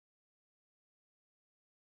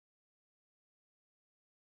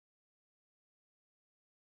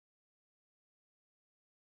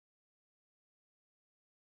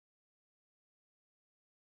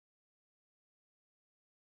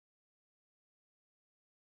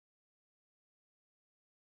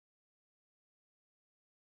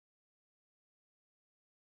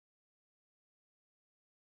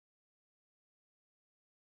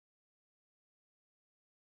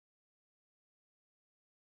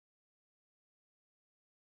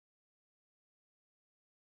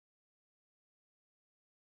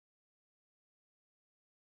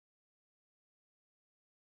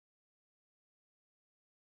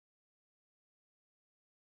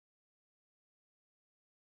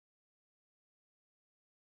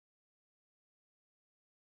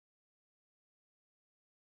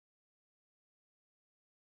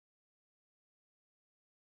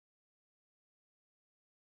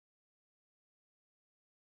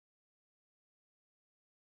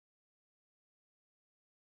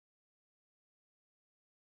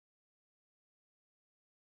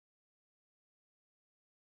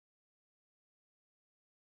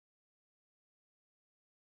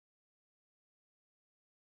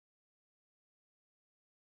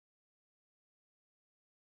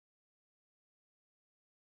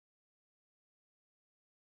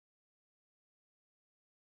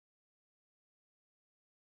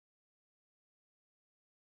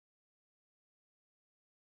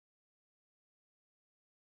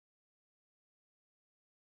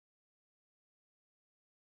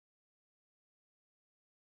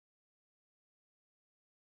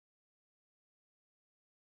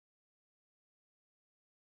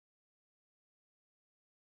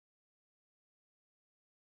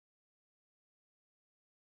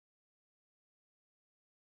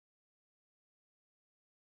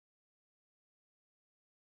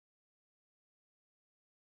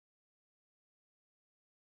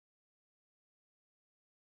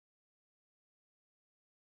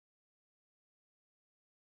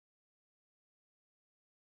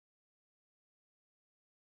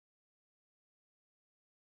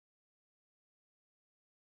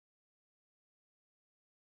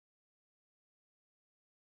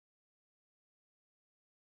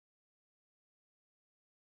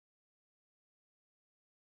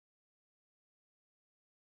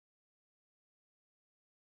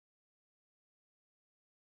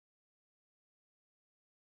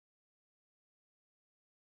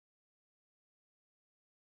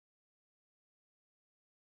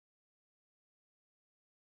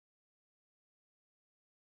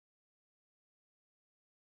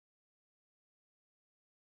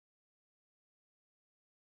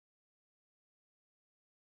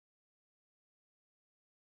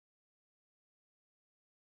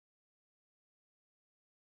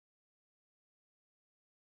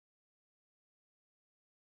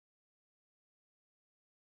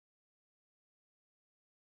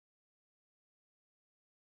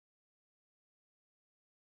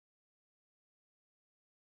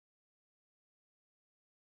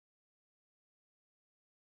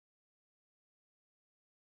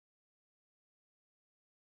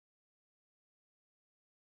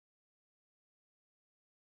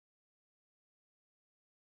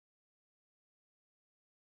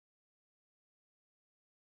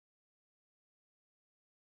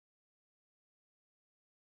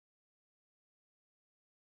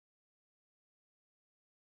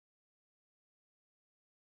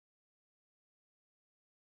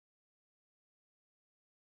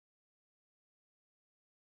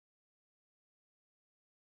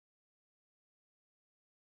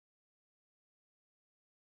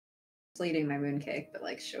eating my mooncake, but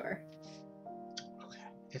like, sure. Okay,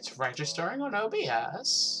 it's registering on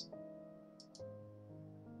OBS.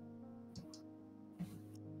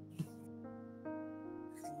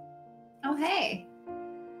 Oh, hey.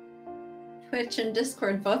 Twitch and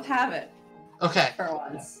Discord both have it. Okay. For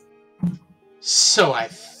once. So I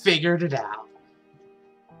figured it out.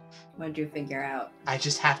 What'd you figure out? I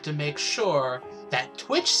just have to make sure that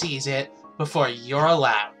Twitch sees it before you're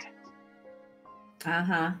allowed.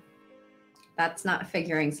 Uh-huh. That's not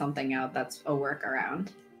figuring something out. That's a workaround.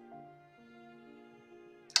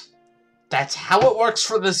 That's how it works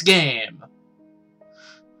for this game.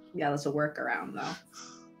 Yeah, that's a workaround, though.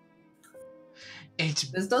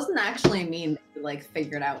 This doesn't actually mean that you, like,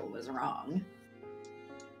 figured out what was wrong.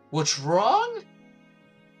 What's wrong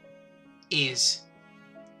is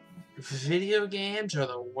video games are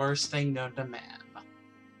the worst thing known to man.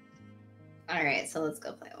 Alright, so let's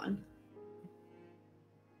go play one.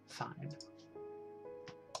 Fine.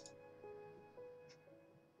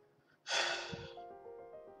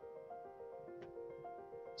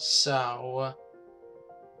 So,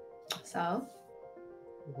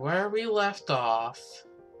 where we left off,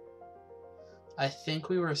 I think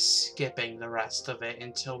we were skipping the rest of it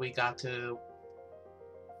until we got to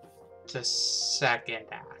the second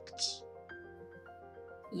act.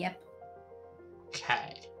 Yep.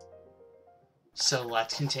 Okay. So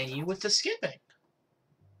let's continue with the skipping.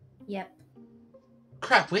 Yep.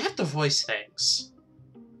 Crap, we have to voice things.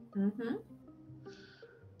 Mm-hmm.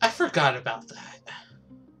 I forgot about that.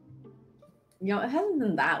 You know, it hasn't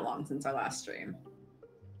been that long since our last stream.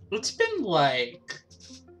 It's been like...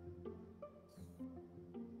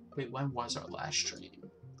 Wait, when was our last stream?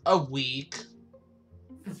 A week.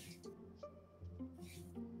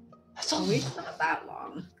 That's a week's not that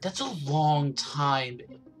long. That's a long time.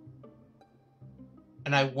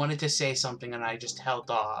 And I wanted to say something and I just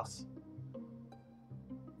held off.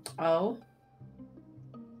 Oh?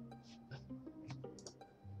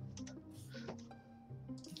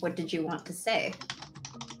 What did you want to say?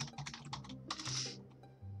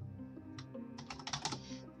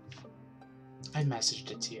 I messaged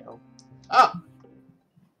it to you. Oh!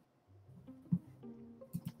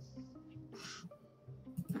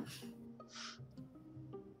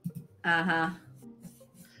 Uh-huh.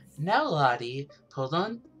 Now, Lottie, hold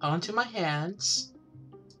on onto my hands.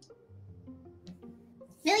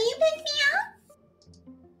 Will you pick me up?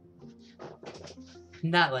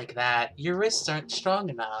 Not like that. Your wrists aren't strong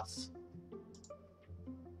enough.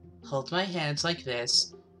 Hold my hands like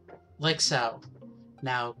this. Like so.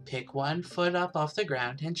 Now pick one foot up off the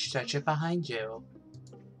ground and stretch it behind you.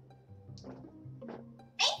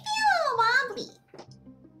 I feel a little wobbly.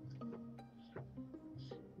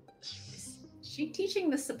 Is she teaching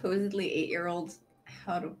the supposedly 8-year-old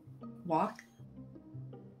how to walk?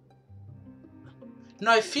 No,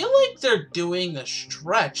 I feel like they're doing a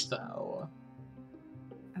stretch, though.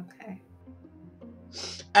 Okay.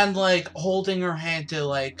 And, like, holding her hand to,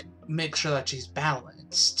 like, make sure that she's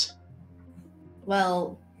balanced.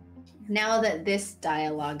 Well, now that this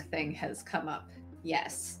dialogue thing has come up,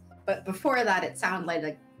 yes. But before that, it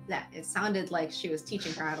sounded like she was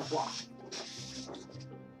teaching her how to walk.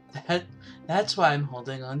 That's why I'm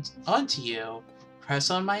holding onto you. Press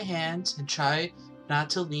on my hands and try not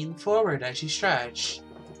to lean forward as you stretch.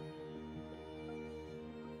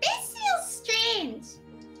 This feels strange.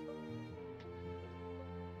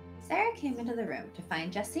 Sarah came into the room to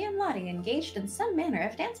find Jessie and Lottie engaged in some manner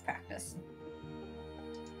of dance practice.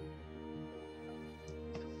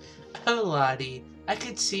 Oh, Lottie, I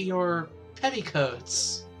could see your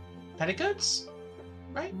petticoats. Petticoats?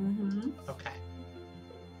 Right? Mm-hmm. Okay.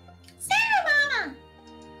 Sarah, Mama!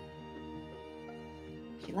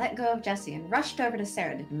 She let go of Jessie and rushed over to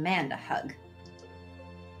Sarah to demand a hug.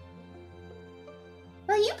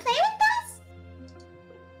 Will you play with us?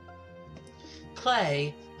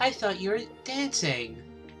 Play? I thought you were dancing.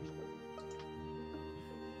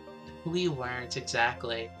 We weren't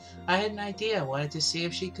exactly. I had an idea. I wanted to see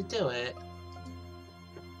if she could do it.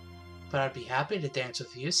 But I'd be happy to dance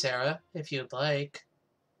with you, Sarah, if you'd like.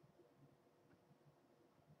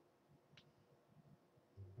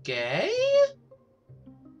 Gay?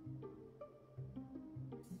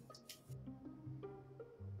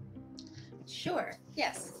 Sure,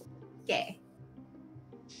 yes. Gay.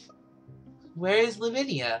 Where is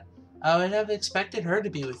Lavinia? I would have expected her to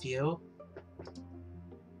be with you.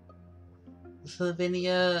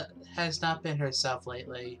 Lavinia has not been herself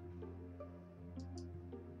lately.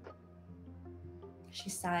 She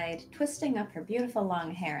sighed, twisting up her beautiful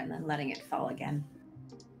long hair and then letting it fall again.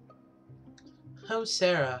 Oh,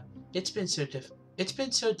 Sarah, it's been so It's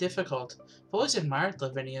been so difficult. I've always admired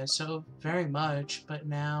Lavinia so very much, but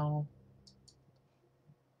now...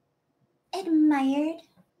 Admired?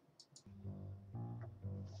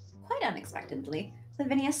 Quite unexpectedly,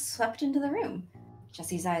 Lavinia swept into the room.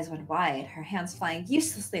 Jessie's eyes went wide, her hands flying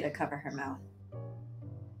uselessly to cover her mouth.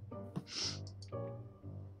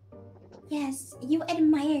 Yes, you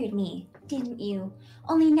admired me, didn't you?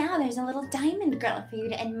 Only now there's a little diamond girl for you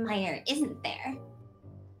to admire, isn't there?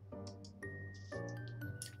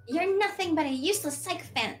 You're nothing but a useless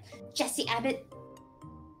sycophant, Jessie Abbott.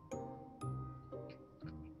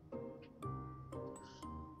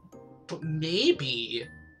 But maybe...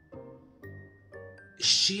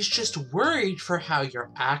 she's just worried for how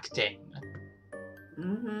you're acting.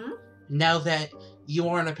 Mm-hmm. Now that you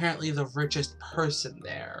aren't apparently the richest person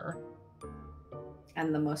there.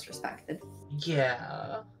 And the most respected.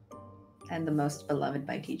 Yeah. And the most beloved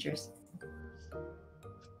by teachers.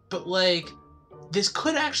 But, like, this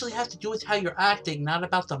could actually have to do with how you're acting, not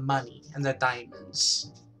about the money and the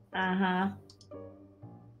diamonds. Uh-huh.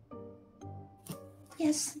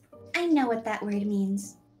 Yes, I know what that word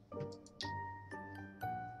means.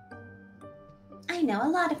 I know a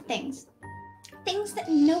lot of things. Things that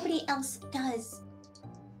nobody else does.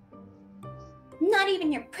 Not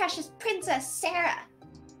even your precious princess, Sarah.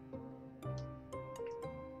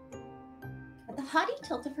 With a haughty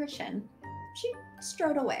tilt of her chin, she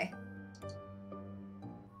strode away.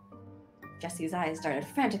 Jessie's eyes darted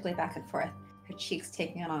frantically back and forth, her cheeks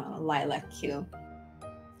taking on a lilac hue.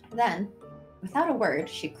 Then, without a word,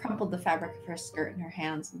 she crumpled the fabric of her skirt in her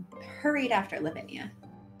hands and hurried after Lavinia.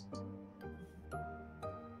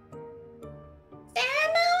 Sarah,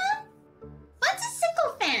 Mama? What's a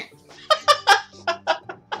sycophant?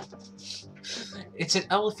 It's an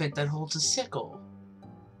elephant that holds a sickle.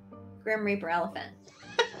 Grim Reaper elephant.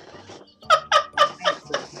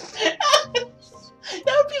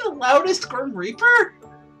 That would be the loudest Grim Reaper?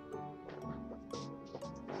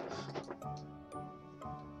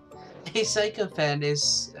 A sycophant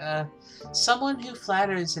is, someone who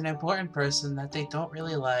flatters an important person that they don't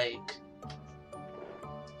really like.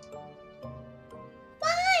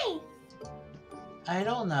 Why? I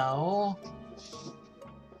don't know.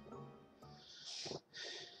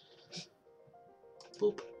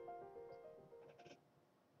 Boop.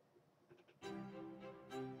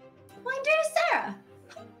 My dear Sarah,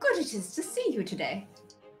 how good it is to see you today.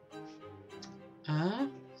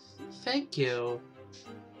 Thank you.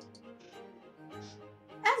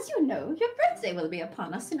 As you know, your birthday will be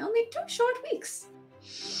upon us in only 2 short weeks.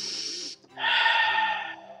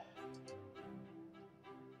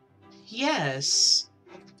 Yes.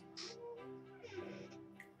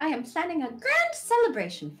 I am planning a grand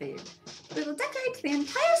celebration for you. We will decorate the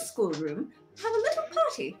entire schoolroom, have a little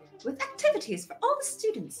party with activities for all the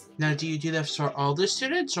students. Now, do you do that for all the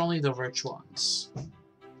students or only the rich ones?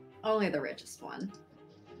 Only the richest one.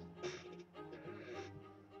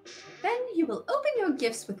 Then you will open your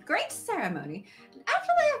gifts with great ceremony, and after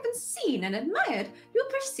they have been seen and admired, you will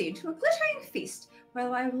proceed to a glittering feast,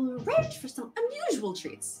 where I will arrange for some unusual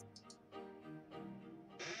treats.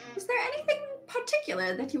 Is there anything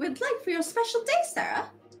particular that you would like for your special day, Sarah?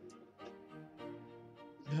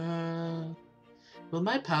 Will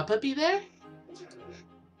my papa be there?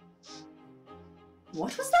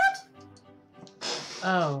 What was that?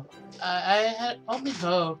 Oh, I had only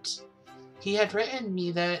hoped. He had written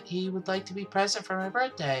me that he would like to be present for my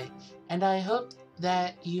birthday, and I hoped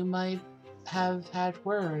that you might have had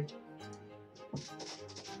word.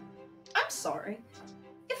 I'm sorry.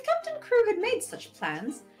 If Captain Crew had made such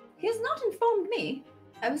plans, he has not informed me.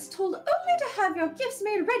 I was told only to have your gifts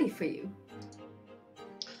made ready for you.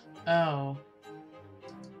 Oh.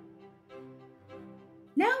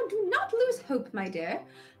 Now do not lose hope, my dear.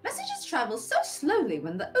 Messages travel so slowly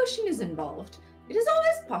when the ocean is involved. It is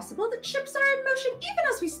always possible that ships are in motion even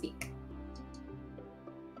as we speak.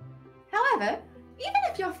 However, even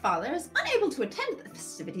if your father is unable to attend the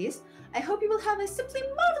festivities, I hope you will have a simply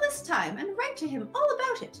marvelous time and write to him all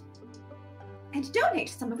about it. And donate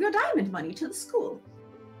some of your diamond money to the school.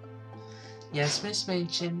 Yes, Miss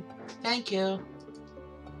Minchin. Thank you.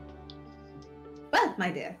 Well,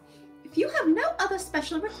 my dear, if you have no other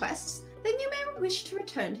special requests, then you may wish to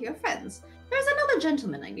return to your friends. There is another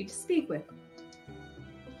gentleman I need to speak with.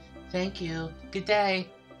 Thank you. Good day.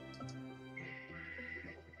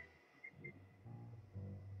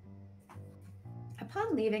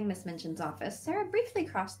 Upon leaving Miss Minchin's office, Sarah briefly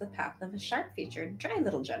crossed the path of a sharp-featured, dry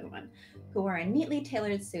little gentleman who wore a neatly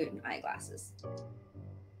tailored suit and eyeglasses.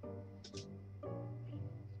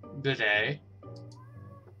 Good day.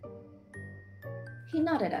 He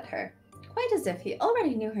nodded at her, quite quite as if he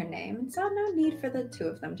already knew her name and saw no need for the two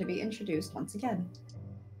of them to be introduced once again.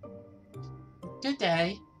 Good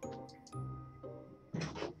day.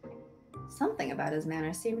 Something about his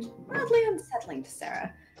manner seemed mildly unsettling to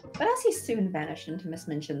Sarah, but as he soon vanished into Miss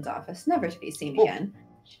Minchin's office, never to be seen again,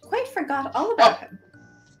 she quite forgot all about him.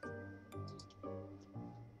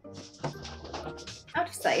 Out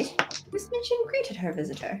of sight, Miss Minchin greeted her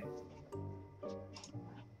visitor.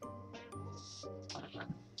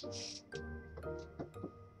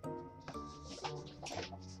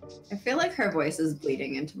 I feel like her voice is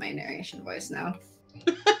bleeding into my narration voice now.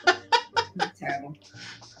 That's terrible.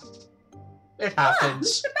 It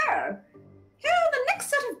happens. Mr. Barrow, here are the next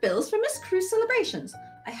set of bills for Miss Cru's celebrations.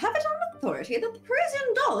 I have it on authority that the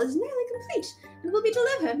Parisian doll is nearly complete and will be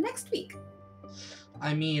delivered next week.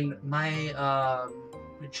 I mean, my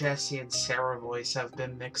Jessie and Sarah voice have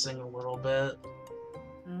been mixing a little bit.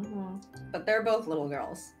 But they're both little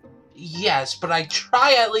girls. Yes, but I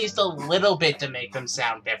try at least a little bit to make them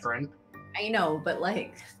sound different. I know, but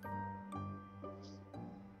like...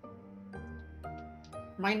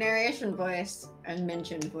 my narration voice and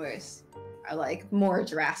Minchin's voice are like more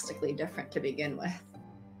drastically different to begin with.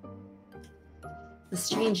 The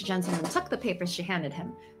strange gentleman took the papers she handed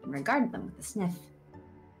him and regarded them with a sniff.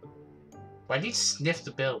 Why do you sniff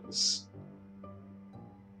the bills?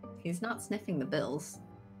 He's not sniffing the bills.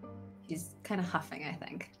 He's kind of huffing, I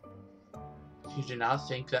think. You do not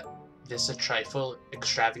think that this a trifle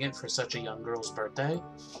extravagant for such a young girl's birthday?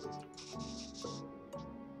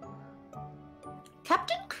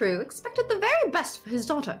 Captain Crewe expected the very best for his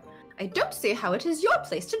daughter. I don't see how it is your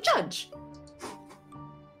place to judge.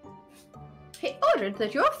 He ordered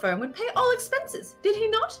that your firm would pay all expenses, did he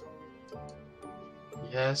not?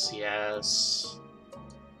 Yes, yes.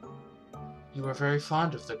 You were very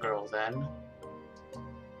fond of the girl, then.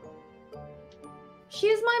 She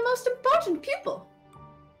is my most important pupil.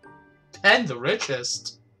 And the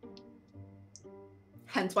richest.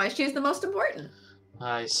 Hence why she is the most important.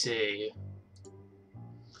 I see.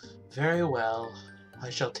 Very well. I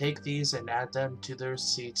shall take these and add them to the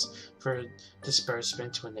receipts for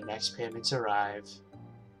disbursement when the next payments arrive.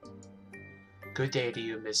 Good day to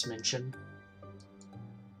you, Miss Minchin.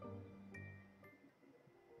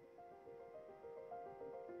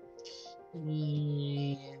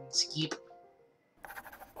 And skip.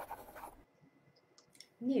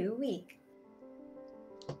 New week.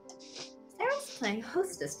 Sarah's playing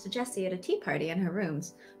hostess to Jessie at a tea party in her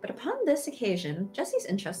rooms, but upon this occasion, Jessie's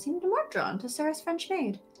interest seemed more drawn to Sarah's French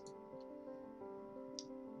maid.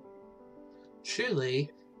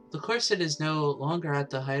 Truly, the corset is no longer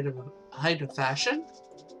at the height of fashion.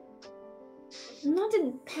 Not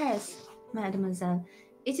in Paris, mademoiselle.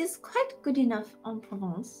 It is quite good enough en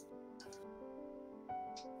Provence.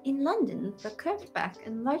 In London, the curved back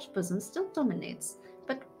and large bosom still dominates,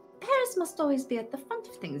 but Paris must always be at the front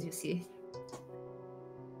of things, you see.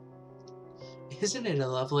 Isn't it a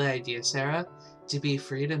lovely idea, Sarah, to be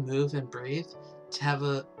free to move and breathe, to have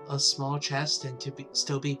a small chest and to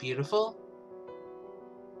still be beautiful?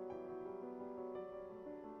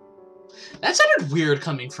 That sounded weird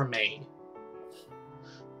coming from me.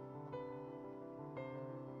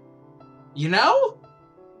 You know?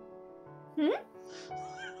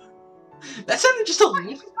 That sounded just a little...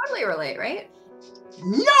 You can totally relate, right?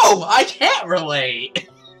 No! I can't relate!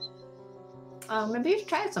 Maybe you should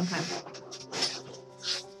try it sometime.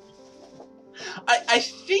 I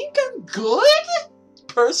think I'm good,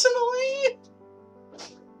 personally.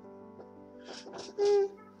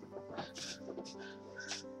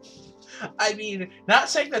 I mean, not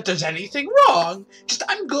saying that there's anything wrong, just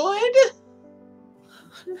I'm good.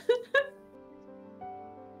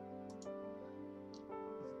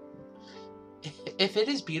 If it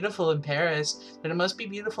is beautiful in Paris, then it must be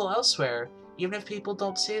beautiful elsewhere, even if people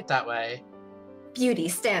don't see it that way. Beauty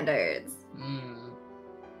standards.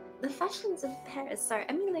 The fashions of Paris are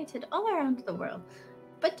emulated all around the world,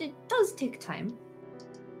 but it does take time.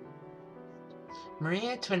 Marie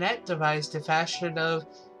Antoinette devised a fashion of...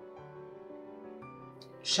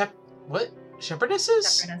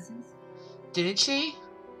 Shepherdesses? Didn't she?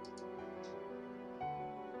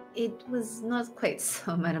 It was not quite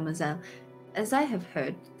so, mademoiselle. As I have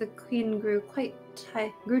heard, the queen grew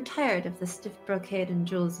tired of the stiff brocade and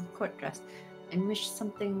jewels of court dress, and wished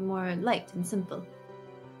something more light and simple.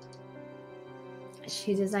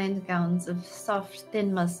 She designed gowns of soft,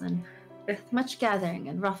 thin muslin, with much gathering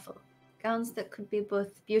and ruffle, gowns that could be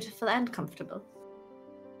both beautiful and comfortable.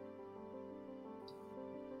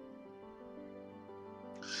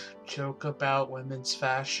 Joke about women's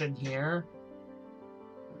fashion here.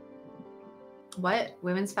 What?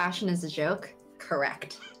 Women's fashion is a joke?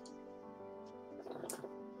 Correct.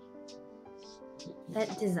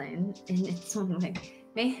 That design, in its own way,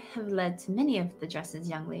 may have led to many of the dresses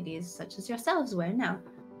young ladies such as yourselves wear now.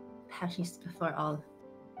 Passionate before all.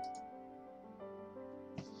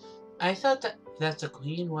 I thought that the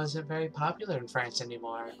Queen wasn't very popular in France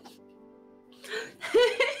anymore.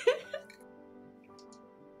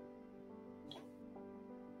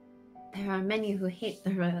 There are many who hate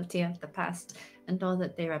the royalty of the past and all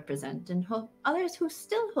that they represent, and others who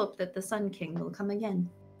still hope that the Sun King will come again.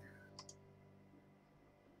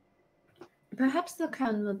 Perhaps the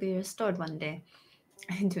crown will be restored one day.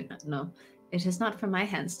 I do not know. It is not for my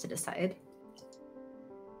hands to decide.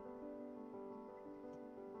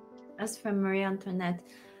 As for Marie Antoinette,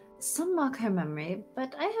 some mock her memory,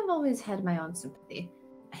 but I have always had my own sympathy.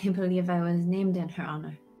 I believe I was named in her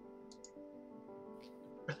honor.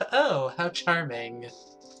 Oh, how charming.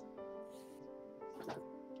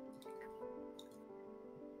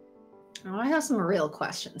 Oh, I have some real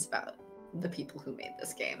questions about the people who made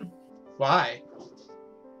this game. Why?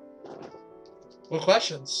 What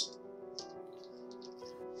questions?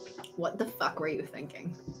 What the fuck were you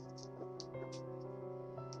thinking?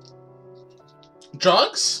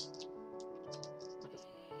 Drugs?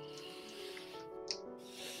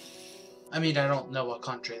 I mean, I don't know what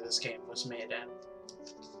country this game was made in.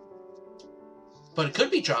 But it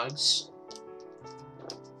could be drugs.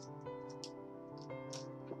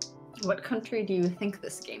 What country do you think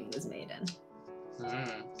this game was made in?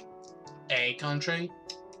 A country?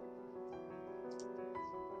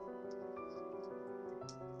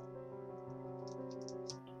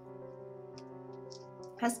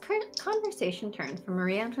 As conversation turned from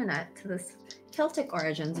Marie Antoinette to the Celtic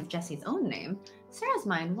origins of Jessie's own name, Sarah's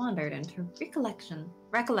mind wandered into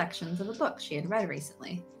recollections of a book she had read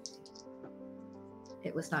recently.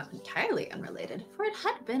 It was not entirely unrelated, for it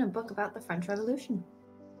had been a book about the French Revolution.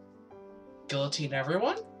 Guillotine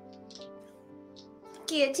everyone?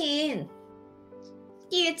 Guillotine!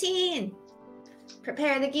 Guillotine!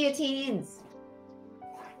 Prepare the guillotines!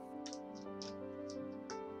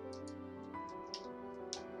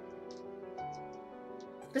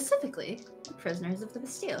 Specifically, the prisoners of the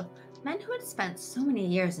Bastille, men who had spent so many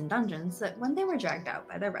years in dungeons that when they were dragged out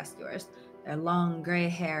by their rescuers, their long gray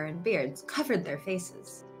hair and beards covered their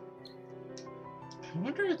faces. I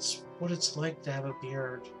wonder what it's like to have a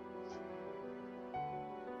beard.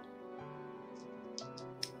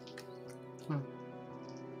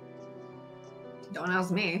 Don't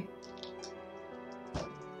ask me.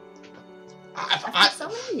 After so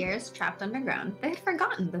many years trapped underground, they had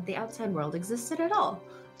forgotten that the outside world existed at all.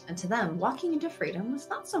 And to them, walking into freedom was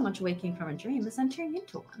not so much waking from a dream as entering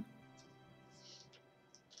into one.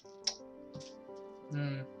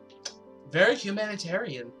 Very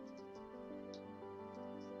humanitarian.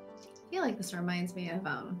 I feel like this reminds me of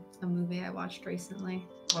a movie I watched recently.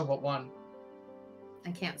 Oh, what one?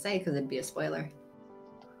 I can't say because it'd be a spoiler.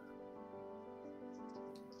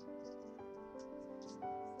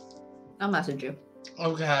 I'll message you.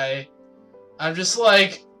 Okay. I'm just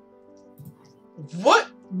like, what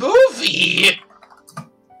movie?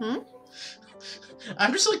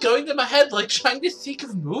 I'm just like going to my head, like trying to think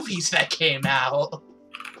of movies that came out.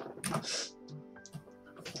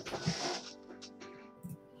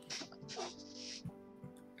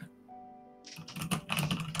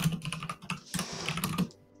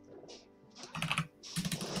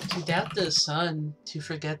 To doubt the sun, to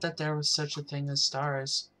forget that there was such a thing as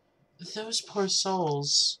stars. Those poor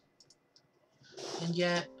souls. And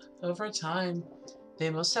yet, over time, they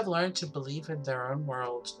must have learned to believe in their own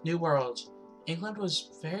world, new world. England was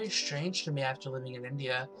very strange to me after living in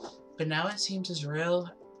India, but now it seems as real,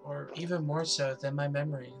 or even more so, than my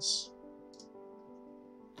memories.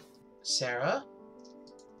 Sarah?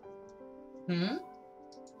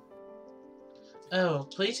 Oh,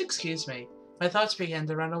 please excuse me. My thoughts began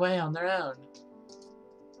to run away on their own.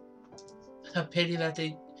 A pity that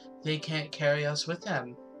they can't carry us with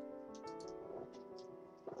them.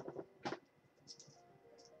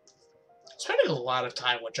 Spending a lot of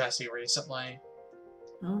time with Jessie recently.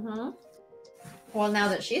 Well, now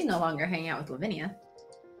that she's no longer hanging out with Lavinia.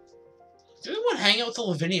 The only one hanging out with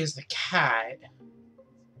Lavinia is the cat.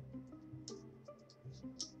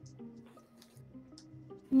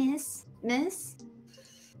 Miss?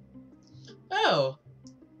 Oh.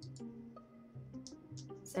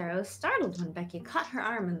 Sarah was startled when Becky caught her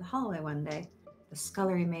arm in the hallway one day. The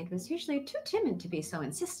scullery maid was usually too timid to be so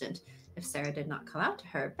insistent. If Sarah did not call out to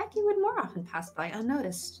her, Becky would more often pass by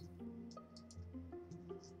unnoticed.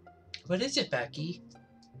 What is it, Becky?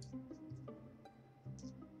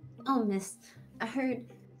 Oh, miss, I heard...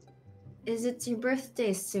 Is it your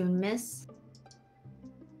birthday soon, miss?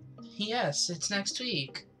 Yes, it's next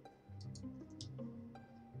week.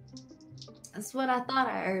 That's what I thought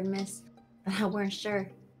I heard, miss. But I weren't sure.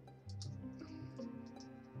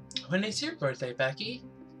 When is your birthday, Becky?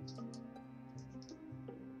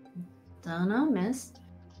 Don't know, miss.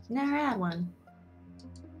 Never had one.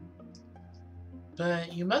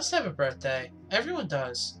 But you must have a birthday. Everyone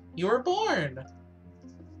does. You were born.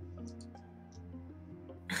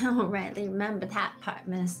 I don't rightly remember that part,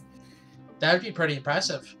 miss. That would be pretty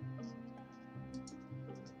impressive.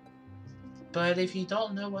 But if you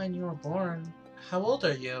don't know when you were born, how old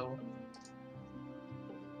are you?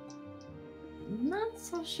 Not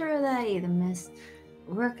so sure of that either, miss.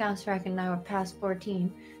 Workhouse reckoned I were past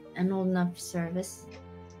 14 and old enough for service.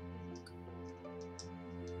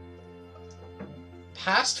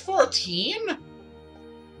 Past 14?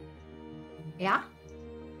 Yeah?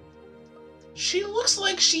 She looks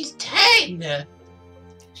like she's 10!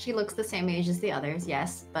 She looks the same age as the others,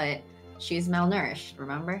 yes, but she's malnourished,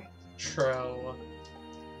 remember? True.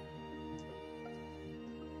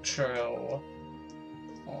 True.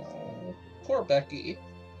 Oh, poor Becky.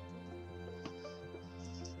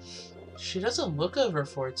 She doesn't look over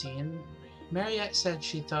 14. Mariette said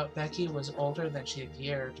she thought Becky was older than she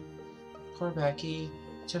appeared. Poor Becky.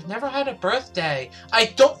 To have never had a birthday. I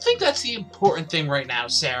don't think that's the important thing right now,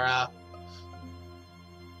 Sarah.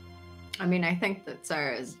 I mean, I think that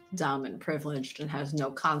Sarah is dumb and privileged and has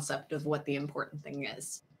no concept of what the important thing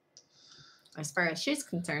is. As far as she's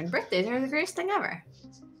concerned, birthdays are the greatest thing ever.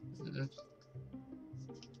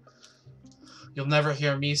 You'll never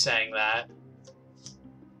hear me saying that.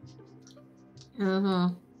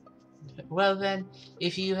 Mm-hmm. Well then,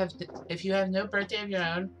 if you have no birthday of your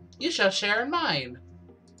own, you shall share in mine.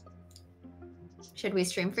 Should we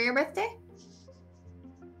stream for your birthday?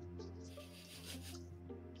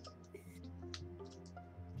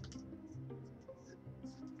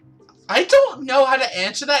 I don't know how to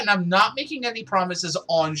answer that, and I'm not making any promises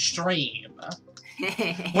on stream.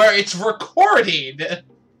 Where it's recorded.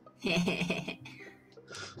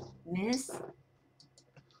 Miss?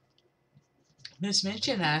 Miss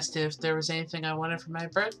Minchin asked if there was anything I wanted for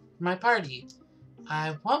my party.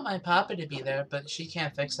 I want my papa to be there, but she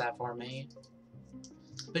can't fix that for me.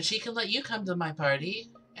 But she can let you come to my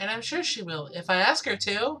party, and I'm sure she will, if I ask her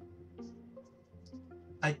to.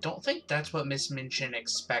 I don't think that's what Miss Minchin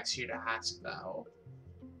expects you to ask, though.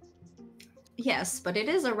 Yes, but it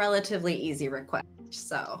is a relatively easy request,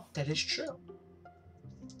 so... That is true.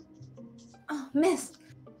 Oh, miss,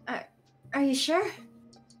 are you sure?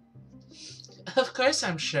 Of course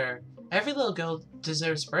I'm sure. Every little girl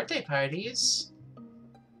deserves birthday parties.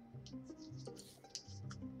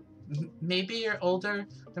 Maybe you're older,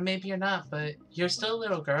 or maybe you're not, but you're still a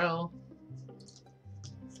little girl.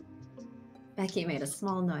 Becky made a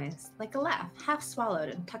small noise, like a laugh, half swallowed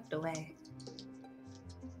and tucked away.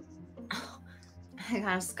 Oh, I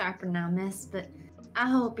got a scarper now, miss, but I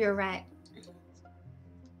hope you're right.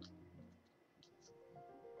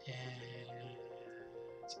 And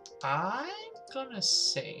I'm gonna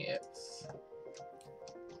save.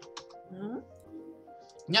 Hmm?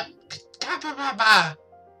 Yep.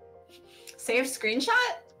 Save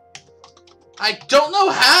screenshot? I don't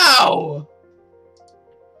know how!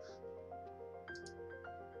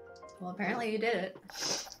 Well, apparently you did it.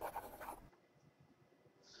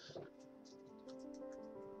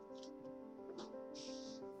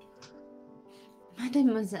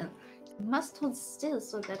 Mademoiselle, you must hold still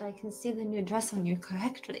so that I can see the new dress on you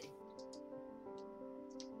correctly.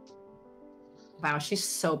 Wow, she's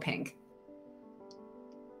so pink.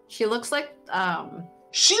 She looks like,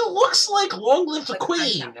 She looks like Long Live the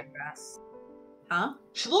Queen! Dress. Huh?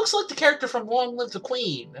 She looks like the character from Long Live the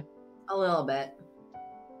Queen. A little bit.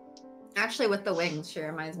 Actually, with the wings, she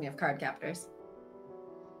reminds me of Cardcaptors.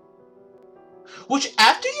 Which,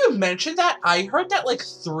 after you mentioned that, I heard that like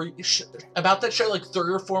about that show like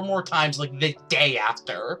 3 or 4 more times, like the day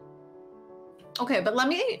after. Okay, but let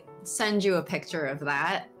me send you a picture of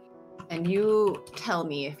that, and you tell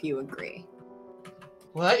me if you agree.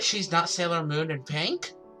 What? She's not Sailor Moon in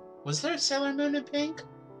pink? Was there a Sailor Moon in pink?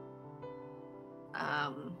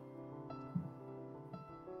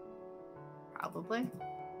 Probably.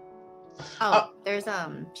 Oh, there's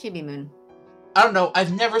Chibi Moon. I don't know.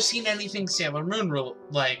 I've never seen anything Sailor Moon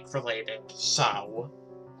related. So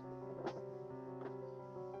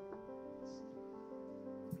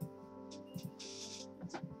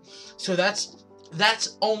that's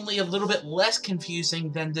only a little bit less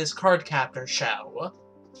confusing than this Cardcaptor show.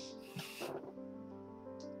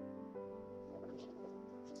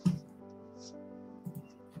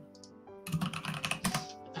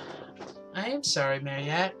 I am sorry,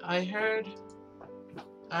 Mariette. I heard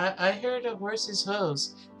a horse's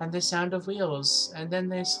hooves and the sound of wheels, and then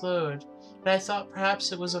they slowed, but I thought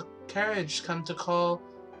perhaps it was a carriage come to call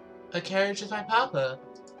a carriage with my papa.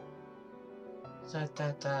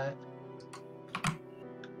 That.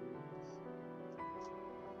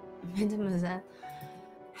 Mademoiselle,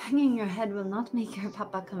 hanging your head will not make your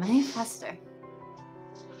papa come any faster.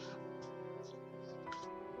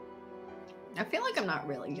 I feel like I'm not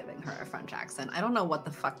really giving her a French accent. I don't know what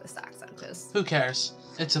the fuck this accent is. Who cares?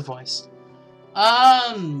 It's a voice.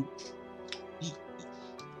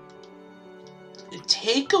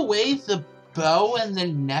 Take away the bow and the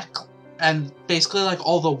neck and basically like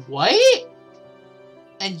all the white?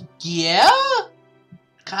 And yeah?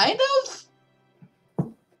 Kind of?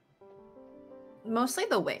 Mostly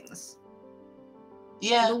the wings.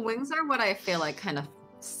 Yeah. The wings are what I feel like kind of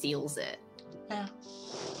seals it. Yeah.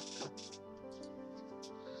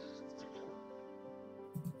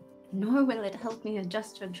 Nor will it help me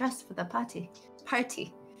adjust your dress for the party.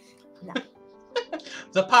 Yeah.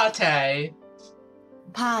 The pate.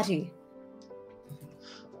 Party.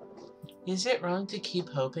 Is it wrong to keep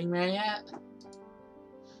hoping, Mariette?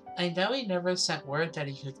 I know he never sent word that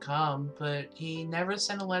he could come, but he never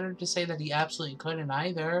sent a letter to say that he absolutely couldn't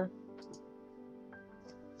either.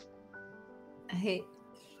 I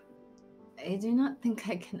do not think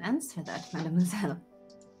I can answer that, mademoiselle.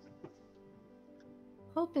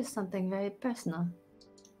 Hope is something very personal.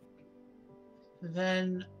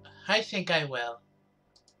 Then I think I will.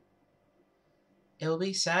 It'll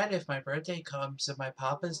be sad if my birthday comes and my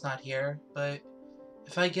papa's not here, but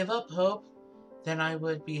if I give up hope, then I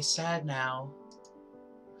would be sad now.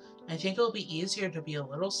 I think it'll be easier to be a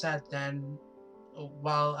little sad then,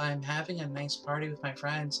 while I'm having a nice party with my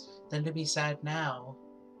friends, than to be sad now.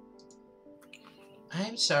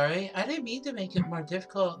 I'm sorry, I didn't mean to make it more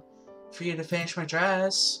difficult for you to finish my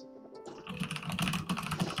dress.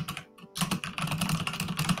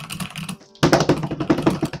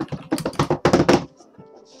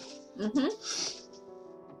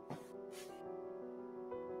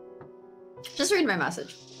 Just read my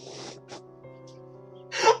message.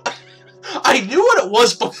 I knew what it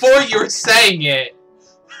was before you were saying it!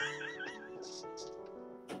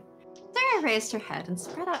 Sarah raised her head and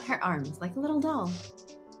spread out her arms like a little doll.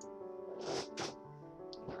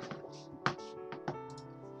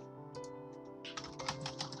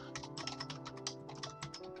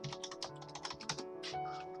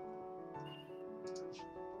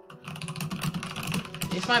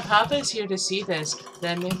 If my papa is here to see this,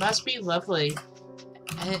 then it must be lovely.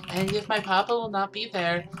 And if my papa will not be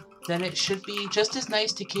there, then it should be just as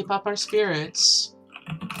nice to keep up our spirits.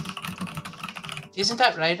 Isn't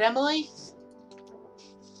that right, Emily?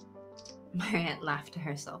 Mariette laughed to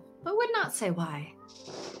herself, but would not say why.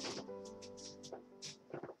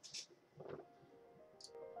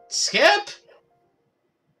 Skip!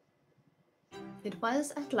 It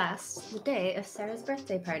was, at last, the day of Sarah's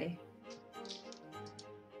birthday party.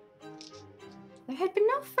 There had been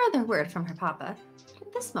no further word from her papa.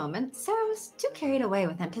 At this moment, Sarah was too carried away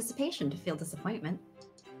with anticipation to feel disappointment.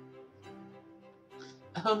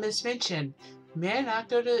 Oh, Miss Minchin, may I not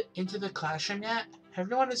go into the classroom yet?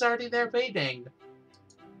 Everyone is already there waiting.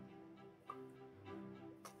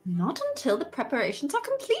 Not until the preparations are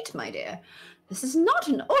complete, my dear. This is not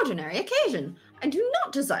an ordinary occasion. I do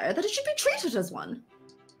not desire that it should be treated as one.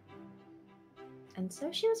 And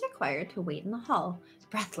so she was required to wait in the hall,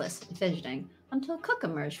 breathless and fidgeting, until Cook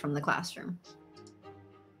emerged from the classroom.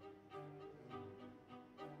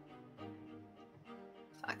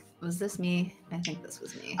 Fuck, was this me? I think this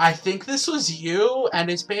was me. I think this was you, and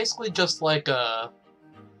it's basically just like a...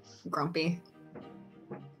 Grumpy.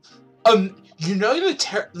 You know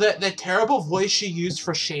the terrible voice she used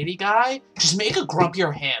for Shady Guy? Just make a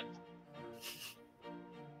grumpier him.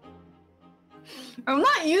 I'm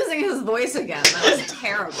not using his voice again. That was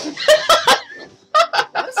terrible.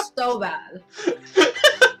 That was so bad.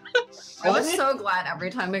 I was so glad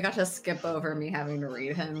every time we got to skip over me having to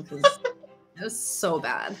read him, because it was so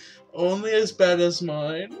bad. Only as bad as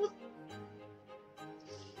mine.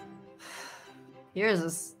 Yours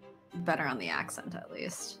is better on the accent, at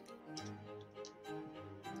least.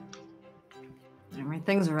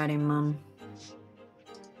 Everything's ready, Mum.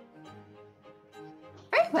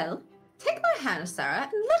 Very well. Take my hand, Sarah,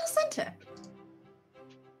 and let us enter.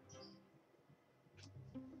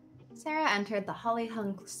 Sarah entered the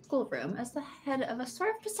holly-hung schoolroom as the head of a sort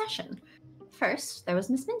of procession. First, there was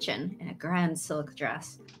Miss Minchin in a grand silk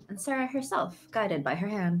dress, and Sarah herself, guided by her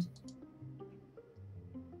hand.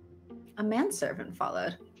 A manservant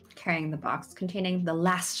followed, carrying the box containing the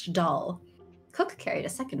last doll. Cook carried a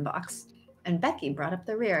second box, and Becky brought up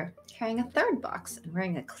the rear, carrying a third box and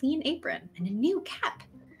wearing a clean apron and a new cap.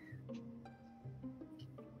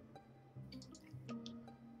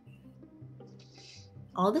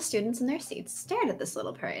 All the students in their seats stared at this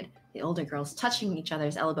little parade, the older girls touching each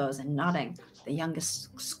other's elbows and nodding, the youngest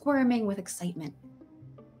squirming with excitement.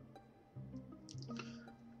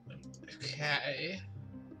 Okay.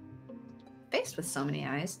 Faced with so many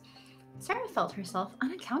eyes, Sarah felt herself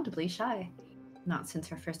unaccountably shy. Not since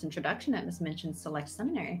her first introduction at Miss Minchin's select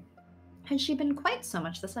seminary had she been quite so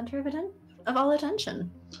much the center of all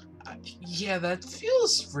attention. Yeah, that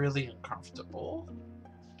feels really uncomfortable.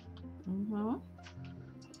 Mm-hmm.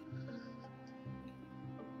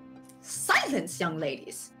 Silence, young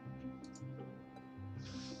ladies!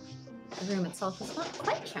 The room itself was not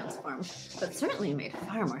quite transformed, but certainly made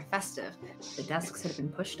far more festive. The desks had been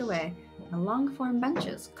pushed away, and the long-form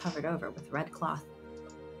benches covered over with red cloth.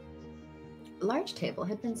 A large table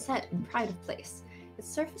had been set in pride of place, its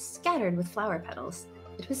surface scattered with flower petals.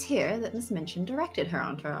 It was here that Miss Minchin directed her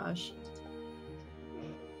entourage.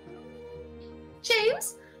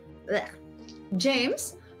 James,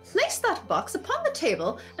 place that box upon the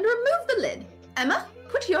table and remove the lid. Emma,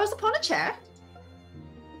 put yours upon a chair.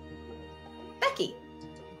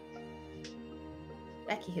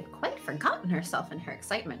 Becky had quite forgotten herself in her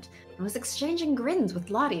excitement and was exchanging grins with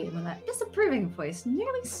Lottie when that disapproving voice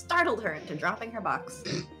nearly startled her into dropping her box.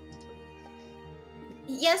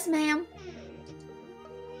 Yes, ma'am.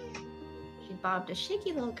 She bobbed a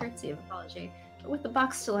shaky little curtsy of apology, but with the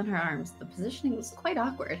box still in her arms, the positioning was quite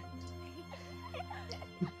awkward.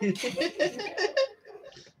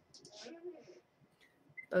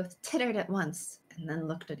 Both tittered at once, and then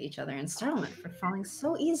looked at each other in startlement for falling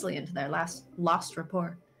so easily into their lost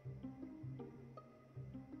rapport.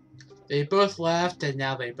 They both laughed, and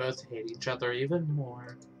now they both hate each other even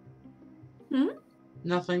more.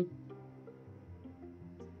 Nothing.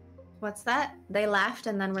 What's that? They laughed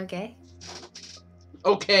and then were gay?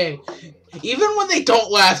 Okay. Even when they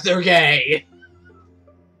don't laugh, they're gay.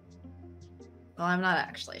 Well, I'm not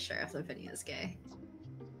actually sure if Lavinia is gay.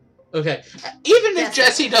 Okay. Even if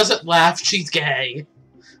Jessie doesn't laugh, she's gay.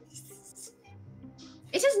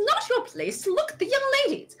 It is not your place to look at the young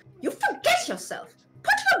ladies. You forget yourself.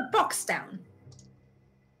 Put your box down.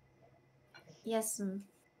 Yes,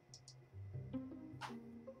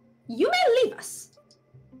 You may leave us.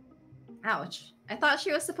 Ouch. I thought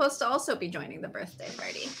she was supposed to also be joining the birthday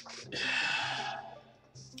party.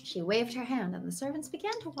 She waved her hand and the servants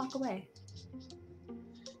began to walk away.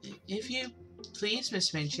 If you please,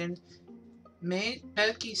 Miss Minchin, may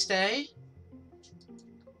Becky stay?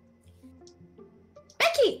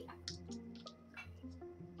 Becky!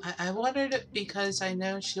 I wondered it because I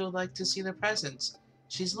know she would like to see the presents.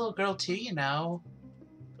 She's a little girl too, you know.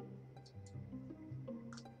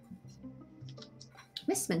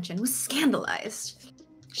 Miss Minchin was scandalized.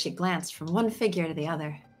 She glanced from one figure to the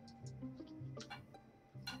other.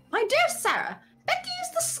 My dear Sarah, Becky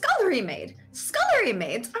is the scullery maid. Scullery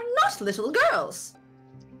maids are not little girls.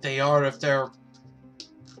 They are if they're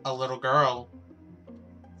a little girl.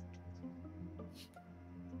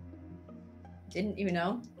 Didn't you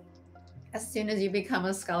know? As soon as you become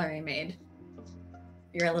a scullery maid,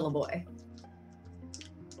 you're a little boy.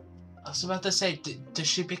 I was about to say, does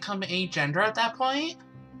she become a gender at that point?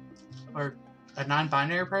 Or a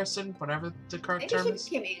non-binary person? Whatever the correct term is? Maybe she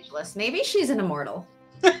became ageless. Maybe she's an immortal.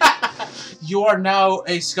 You are now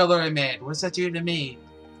a scullery maid. What's that do to me?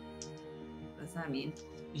 What does that mean?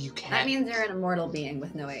 You can't. That means you're an immortal being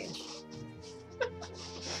with no age.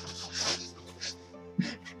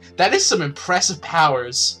 That is some impressive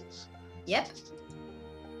powers. Yep.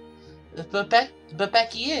 But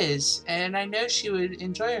Becky is, and I know she would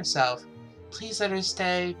enjoy herself. Please let her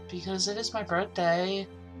stay, because it is my birthday.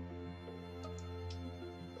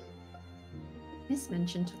 Miss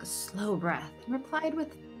Minchin took a slow breath and replied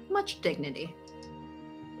with much dignity.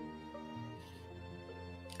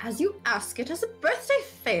 As you ask it as a birthday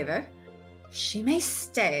favor, she may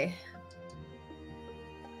stay.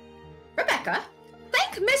 Rebecca,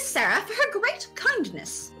 thank Miss Sarah for her great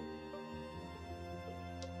kindness.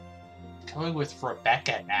 Going with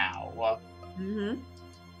Rebecca now. Mm-hmm.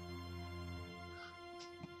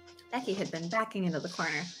 Becky had been backing into the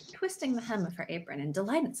corner, twisting the hem of her apron in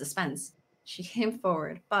delighted suspense. She came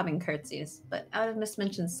forward, bobbing curtsies, but out of Miss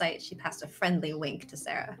Minchin's sight, she passed a friendly wink to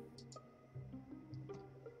Sarah.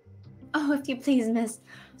 Oh, if you please, miss.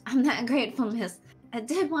 I'm that grateful, miss. I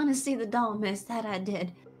did want to see the doll, miss, that I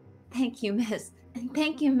did. Thank you, miss. And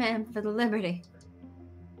thank you, ma'am, for the liberty.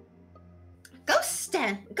 Go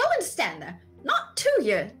and stand there. Not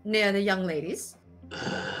too near the young ladies.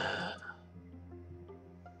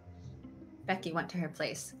 Becky went to her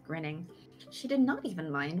place, grinning. She did not even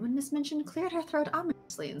mind when Miss Minchin cleared her throat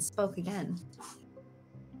ominously and spoke again.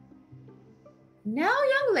 Now,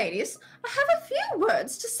 young ladies, I have a few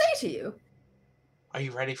words to say to you. Are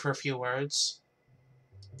you ready for a few words?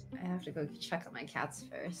 I have to go check on my cats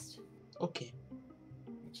first. Okay.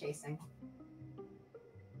 They're chasing.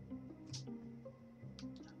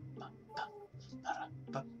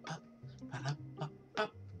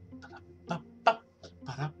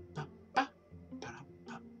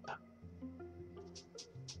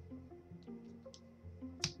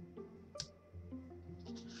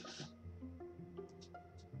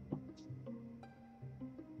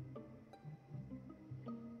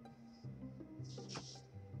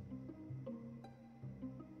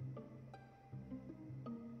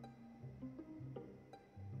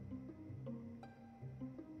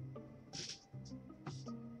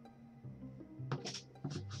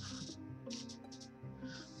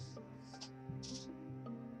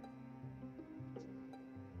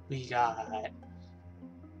 We got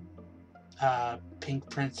Pink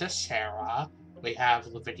Princess Sarah. We have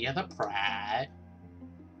Lavinia the Brat.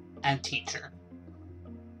 And Teacher.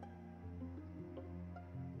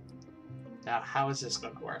 Now, how is this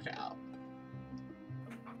going to work out?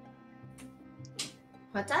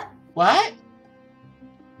 What's that? What?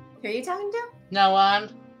 Who are you talking to? No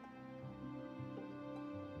one.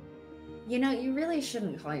 You know, you really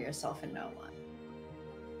shouldn't call yourself a no one.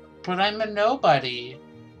 But I'm a nobody.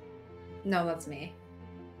 No, that's me.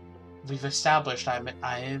 We've established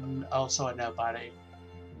I'm also a nobody.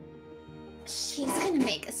 She's gonna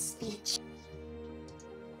make a speech.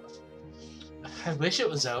 I wish it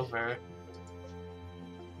was over.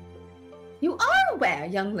 You are aware,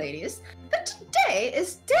 young ladies, that today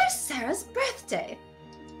is dear Sarah's birthday.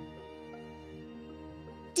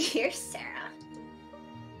 Dear Sarah.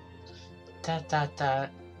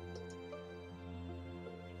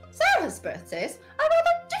 Sarah's birthdays are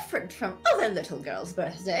rather different from other little girls'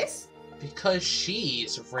 birthdays. Because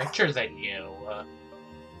she's richer than you.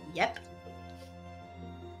 Yep.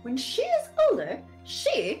 When she is older,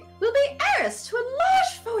 she will be heiress to a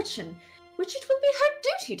large fortune, which it will be her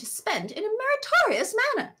duty to spend in a meritorious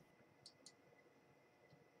manner.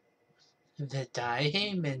 The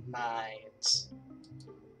diamond mines.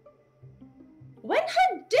 When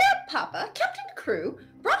her dear papa, Captain Crew,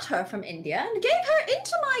 brought her from India and gave her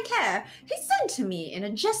into my care, he said to me in a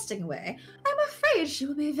jesting way, "I'm afraid she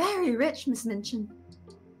will be very rich, Miss Minchin."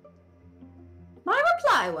 My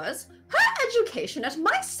reply was, "Her education at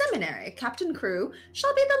my seminary, Captain Crew,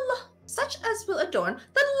 shall be such as will adorn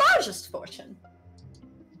the largest fortune."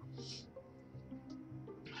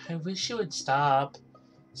 I wish you would stop.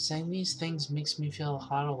 Saying these things makes me feel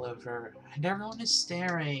hot all over, and everyone is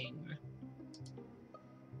staring.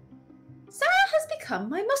 Sarah has become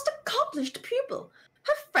my most accomplished pupil.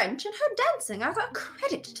 Her French and her dancing are a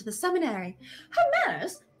credit to the seminary. Her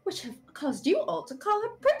manners, which have caused you all to call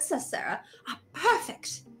her Princess Sarah, are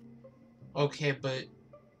perfect. Okay, but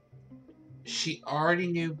she already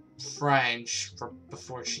knew French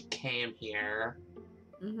before she came here.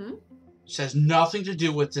 Mm-hmm. She has nothing to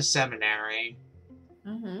do with the seminary.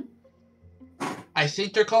 Mm-hmm. I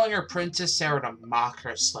think they're calling her Princess Sarah to mock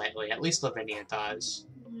her slightly. At least Lavinia does.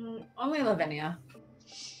 Only Lavinia.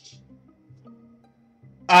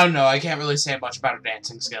 I don't know. I can't really say much about her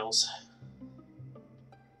dancing skills.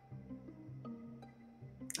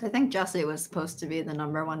 I think Jessie was supposed to be the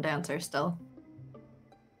 #1 dancer still.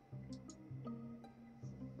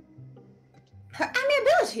 Her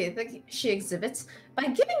amiability that she exhibits by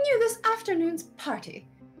giving you this afternoon's party.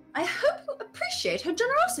 I hope you appreciate her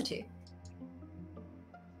generosity.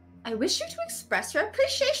 I wish you to express your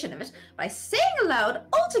appreciation of it by saying aloud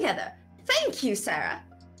all together, "Thank you, Sarah."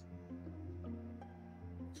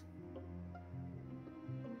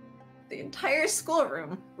 The entire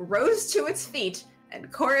schoolroom rose to its feet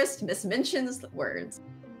and chorused Miss Minchin's words.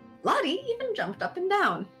 Lottie even jumped up and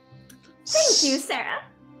down. Thank you, Sarah.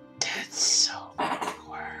 That's so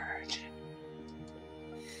awkward.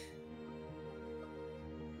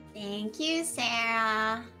 Thank you,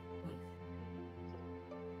 Sarah.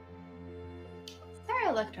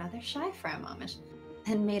 Sarah looked rather shy for a moment,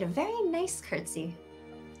 and made a very nice curtsy.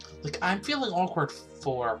 Like, I'm feeling awkward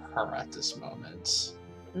for her at this moment.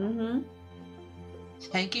 Mm-hmm.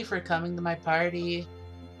 Thank you for coming to my party,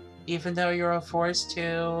 even though you're forced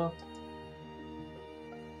to.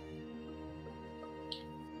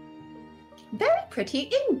 Very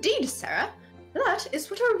pretty indeed, Sarah. That is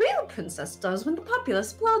what a real princess does when the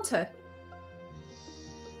populace applauds her.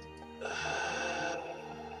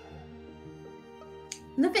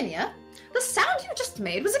 Lavinia, the sound you just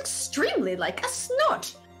made was extremely like a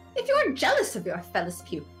snort. If you are jealous of your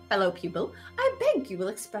fellow pupil, I beg you will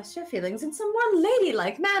express your feelings in some more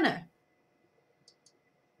ladylike manner.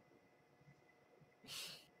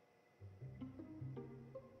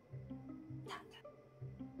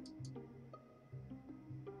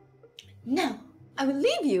 No, I will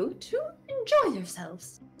leave you to enjoy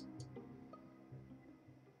yourselves.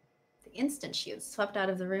 The instant she had swept out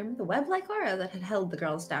of the room, the web-like aura that had held the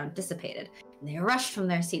girls down dissipated, and they rushed from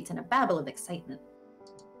their seats in a babble of excitement.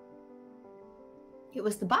 It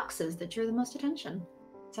was the boxes that drew the most attention.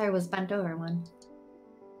 Sarah was bent over one.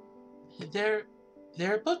 There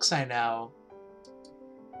are books I know.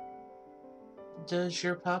 Does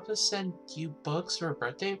your papa send you books for a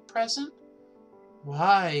birthday present?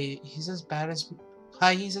 Why? He's as bad as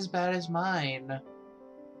mine.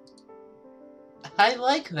 I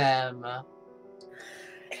like them. Books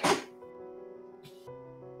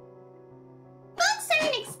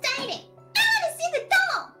aren't exciting! I want to see the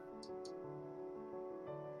doll!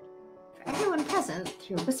 For everyone present,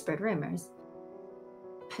 through whispered rumors,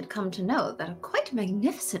 had come to know that a quite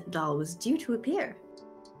magnificent doll was due to appear.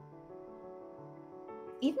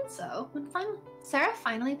 Even so, when Sarah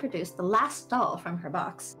finally produced the last doll from her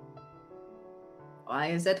box.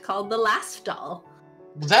 Why is it called the last doll?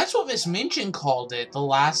 That's what Miss Minchin called it, the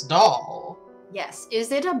last doll. Yes,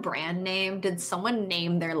 is it a brand name? Did someone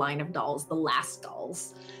name their line of dolls the last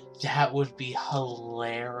dolls? That would be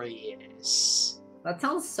hilarious. That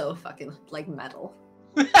sounds so fucking like metal.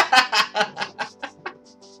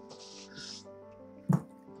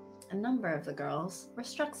 A number of the girls were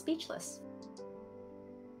struck speechless.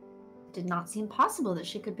 It did not seem possible that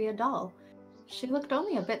she could be a doll. She looked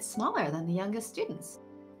only a bit smaller than the youngest students,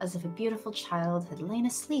 as if a beautiful child had lain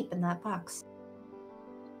asleep in that box.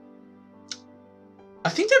 I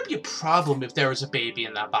think there'd be a problem if there was a baby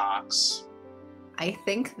in that box. I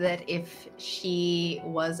think that if she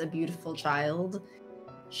was a beautiful child,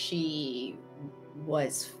 she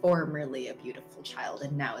was formerly a beautiful child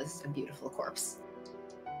and now is a beautiful corpse.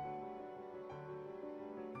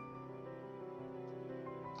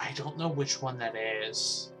 I don't know which one that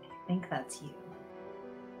is. I think that's you.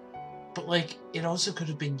 But, like, it also could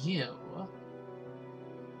have been you.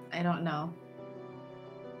 I don't know.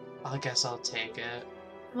 I guess I'll take it.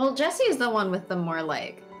 Well, Jessie's the one with the more,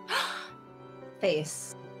 like,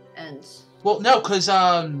 face and... Well, no, because,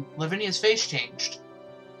 Lavinia's face changed.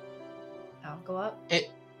 Oh, go up?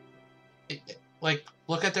 Like,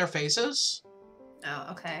 look at their faces. Oh,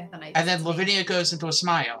 okay. And then Lavinia goes into a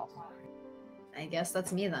smile. I guess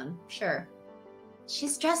that's me then. Sure.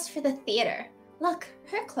 She's dressed for the theater. Look,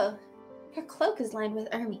 her cloak is lined with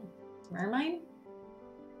ermine. Ermine?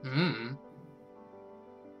 Hmm.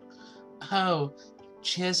 Oh,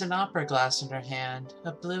 she has an opera glass in her hand.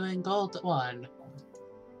 A blue and gold one.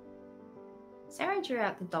 Sarah drew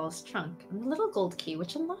out the doll's trunk and the little gold key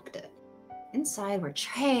which unlocked it. Inside were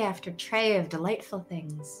tray after tray of delightful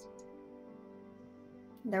things.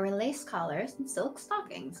 There were lace collars and silk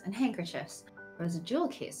stockings and handkerchiefs. There was a jewel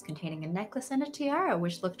case containing a necklace and a tiara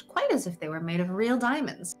which looked quite as if they were made of real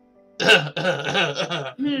diamonds.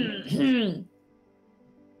 Sarah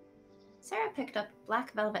picked up a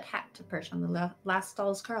black velvet hat to perch on the last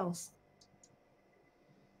doll's curls.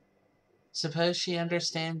 Suppose she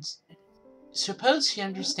understands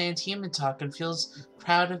human talk and feels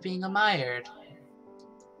proud of being admired.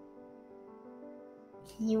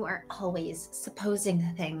 You are always supposing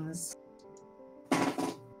things.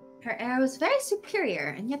 Her air was very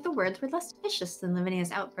superior, and yet the words were less vicious than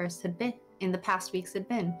Lavinia's outbursts had been in the past weeks had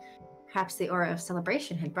been. Perhaps the aura of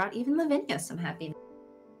celebration had brought even Lavinia some happiness.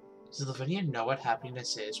 Does Lavinia know what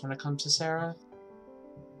happiness is when it comes to Sarah?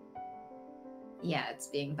 Yeah, it's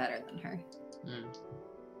being better than her.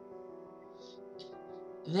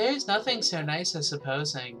 There's nothing so nice as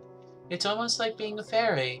supposing. It's almost like being a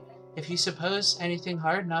fairy. If you suppose anything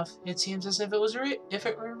hard enough, it seems as if it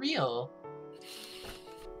were real.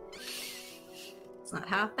 It's not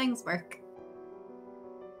how things work.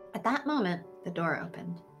 At that moment, the door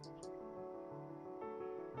opened.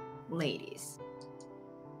 Ladies.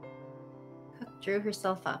 Cook drew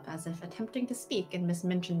herself up as if attempting to speak in Miss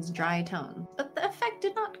Minchin's dry tone, but the effect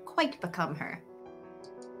did not quite become her.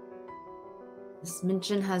 Miss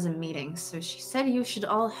Minchin has a meeting, so she said you should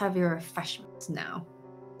all have your refreshments now.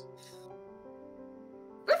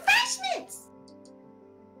 Refreshments!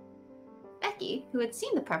 Becky, who had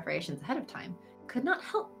seen the preparations ahead of time, could not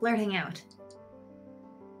help blurting out.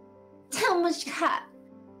 Tell me what you got.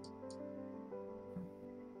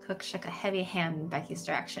 Cook shook a heavy hand in Becky's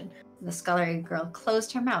direction. The scullery girl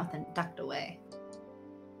closed her mouth and ducked away.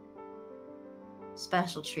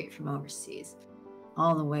 Special treat from overseas.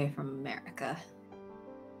 All the way from America.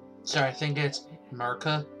 Sorry, I think it's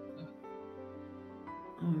Merca.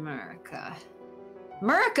 America.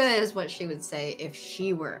 America is what she would say if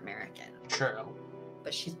she were American. True.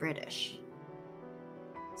 But she's British.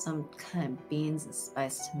 Some kind of beans and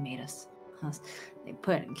spiced tomatoes. They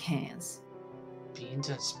put it in cans. Beans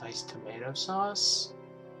and spiced tomato sauce?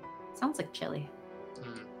 Sounds like chili.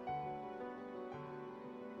 Mm.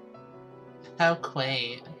 How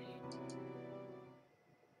quaint.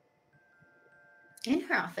 In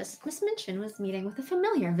her office, Miss Minchin was meeting with a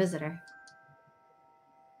familiar visitor.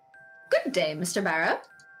 Good day, Mr. Barrow.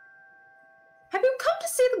 Have you come to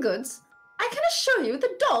see the goods? I can assure you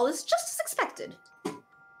the doll is just as expected.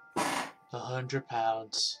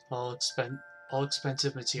 £100, all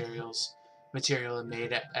expensive material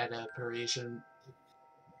made at a Parisian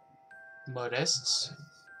modiste.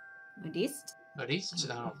 Modiste?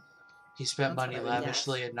 Oh. He spent That's money what I would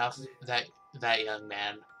lavishly enough, that young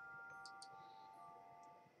man.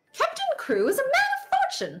 Captain Crew is a man of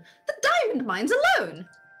fortune. The diamond mines alone.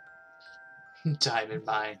 Diamond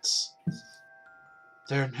mines.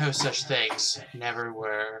 There are no such things. Never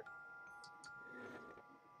were.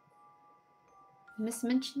 Miss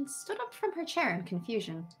Minchin stood up from her chair in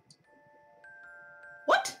confusion.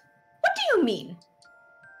 What? What do you mean?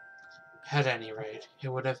 At any rate, it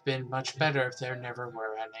would have been much better if there never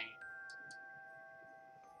were any.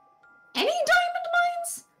 Any diamond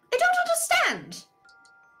mines? I don't understand.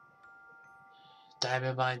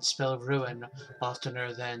 Diamond mines spell ruin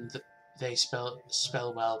oftener than they spell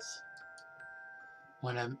wealth.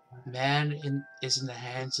 When a man is in the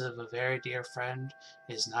hands of a very dear friend,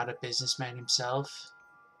 is not a businessman himself,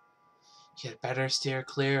 he had better steer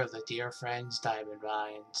clear of the dear friend's diamond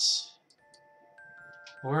mines.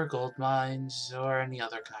 Or gold mines, or any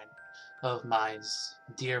other kind of mines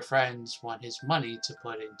dear friends want his money to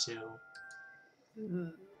put into.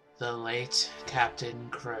 The late Captain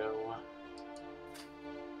Crew.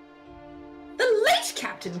 The late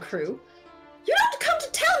Captain Crew? You don't come to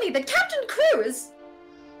tell me that Captain Crew is...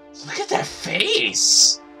 Look at that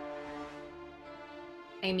face!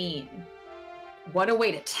 I mean, what a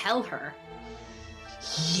way to tell her.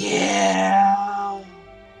 Yeah!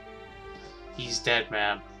 He's dead,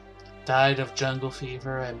 ma'am. Died of jungle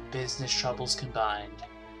fever and business troubles combined.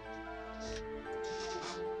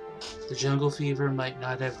 The jungle fever might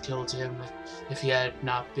not have killed him if he had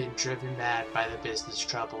not been driven mad by the business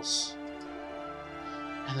troubles.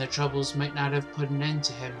 And the troubles might not have put an end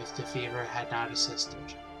to him if the fever had not assisted.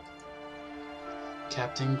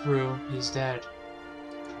 Captain Crew is dead.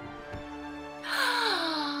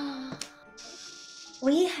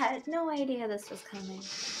 We had no idea this was coming.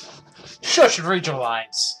 Shush and read your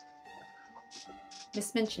lines!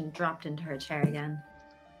 Miss Minchin dropped into her chair again.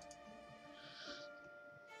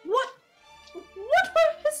 What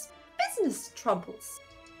were his business troubles?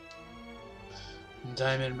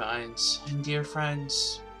 Diamond mines and dear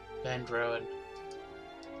friends and ruin.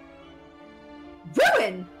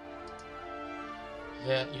 Ruin!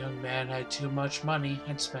 That young man had too much money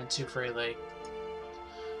and spent too freely.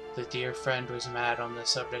 The dear friend was mad on the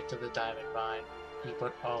subject of the diamond mine. He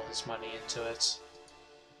put all his money into it.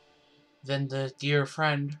 Then the dear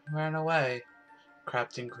friend ran away.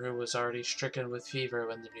 Captain Crew was already stricken with fever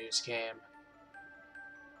when the news came.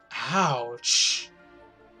 Ouch!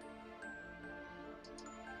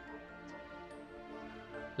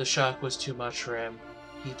 The shock was too much for him.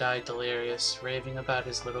 He died delirious, raving about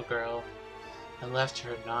his little girl, and left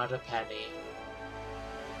her not a penny.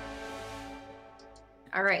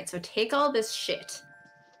 Alright, so take all this shit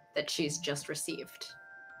that she's just received.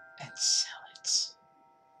 And sell it.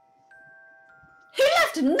 He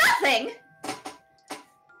left nothing!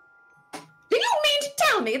 Do you mean to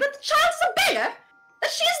tell me that the child's a beggar?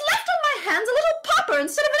 That she has left on my hands a little pauper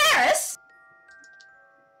instead of an heiress?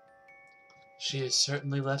 She is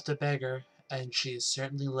certainly left a beggar, and she is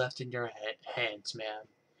certainly left in your hands, ma'am,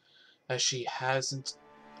 as she hasn't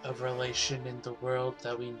a relation in the world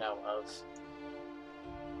that we know of.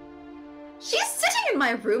 She is sitting in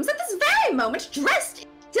my rooms at this very moment, dressed in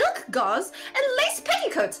silk gauze and lace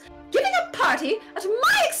petticoats, giving a party at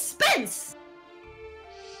my expense!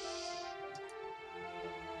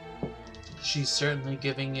 She's certainly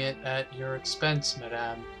giving it at your expense,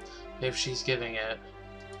 madame, if she's giving it.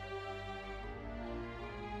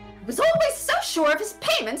 I was always so sure of his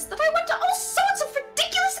payments that I went to all sorts of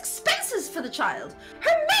ridiculous expenses for the child.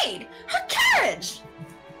 Her maid, her carriage!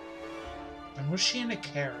 And was she in a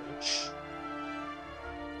carriage?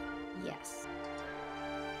 Yes.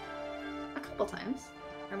 A couple times.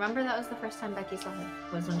 Remember that was the first time Becky saw her,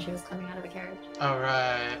 was when she was coming out of a carriage.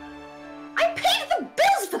 Alright. I paid the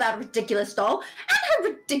bills for that ridiculous doll, and her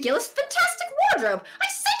ridiculous fantastic wardrobe! I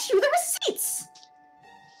sent you the receipts!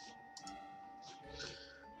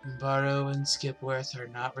 Barrow and Skipworth are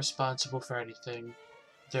not responsible for anything.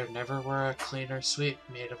 There never were a cleaner sweep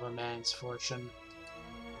made of a man's fortune.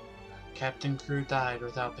 Captain Crew died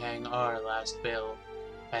without paying our last bill,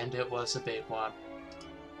 and it was a big one.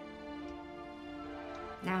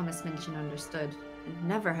 Now Miss Minchin understood, and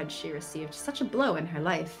never had she received such a blow in her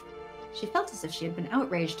life. She felt as if she had been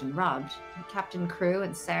outraged and robbed, and Captain Crew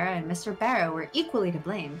and Sarah and Mr. Barrow were equally to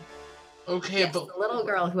blame. Okay, Yes, but the little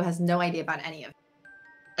girl who has no idea about any of it.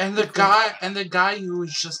 and the guy who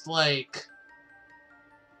was just like,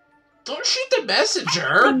 don't shoot the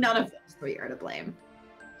messenger. None of those three are to blame.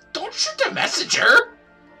 Don't shoot the messenger.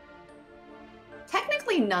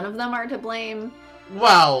 Technically, none of them are to blame.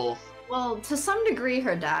 Well, to some degree,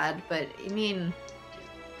 her dad, but I mean,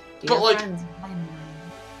 but like, friends,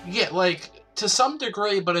 yeah, like to some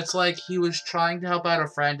degree, but it's like he was trying to help out a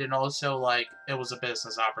friend, and also like it was a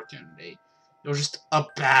business opportunity. It was just a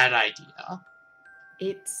bad idea.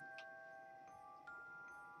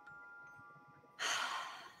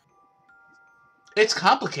 It's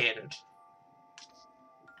complicated.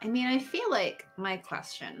 I mean, I feel like my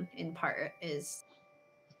question, in part, is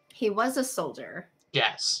he was a soldier.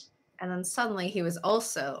 Yes. And then suddenly he was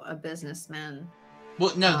also a businessman.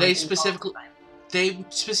 Well, no, they specifically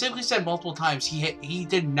said multiple times he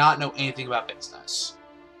did not know anything about business.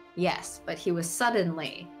 Yes, but he was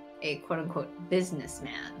suddenly a quote-unquote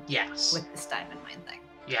businessman. Yes. With this diamond mine thing.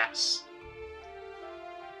 Yes.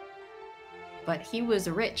 But he was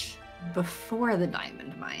rich before the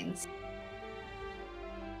diamond mines.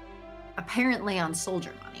 Apparently on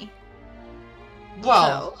soldier money.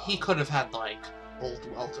 Well, he could have had, like, old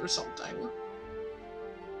wealth or something.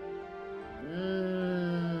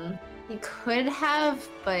 He could have,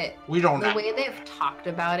 but we don't know. The way they've talked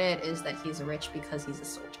about it is that he's rich because he's a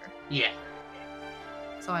soldier. Yeah.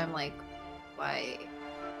 So I'm like, why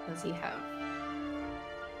does he have...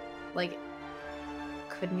 Like,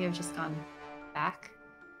 couldn't he have just gone back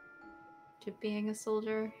to being a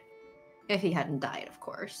soldier? If he hadn't died, of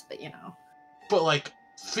course, but you know. But, like,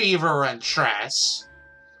 fever and stress.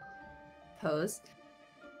 Pose.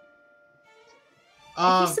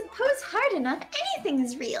 If you suppose hard enough, anything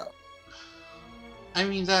is real. I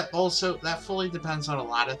mean, that fully depends on a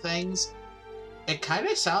lot of things. It kind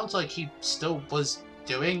of sounds like he still was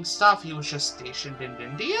doing stuff. He was just stationed in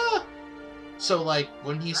India. So, like,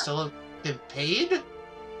 wouldn't he still have been paid?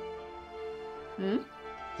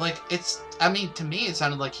 Like, I mean, to me, it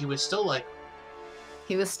sounded like he was still, like...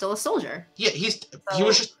 He was still a soldier. Yeah, he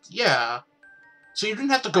was just, yeah. So you didn't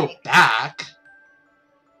have to go back.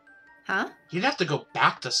 Huh? You didn't have to go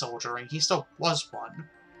back to soldiering. He still was one.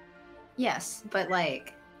 Yes, but,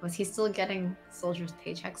 like, was he still getting soldiers'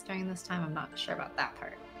 paychecks during this time? I'm not sure about that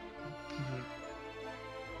part.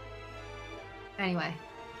 Anyway.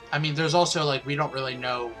 I mean, there's also, like, we don't really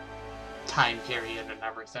know time period and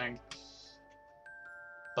everything.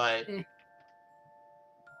 But...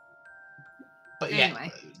 But yeah.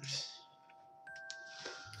 Anyway.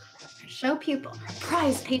 Her show pupil, her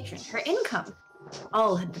prize patron, her income,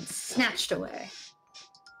 all had been snatched away.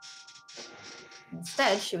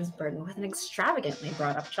 Instead, she was burdened with an extravagantly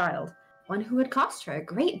brought-up child, one who had cost her a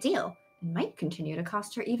great deal, and might continue to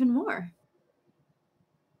cost her even more.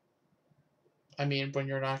 I mean, when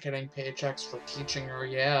you're not getting paychecks for teaching her,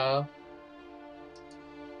 yeah.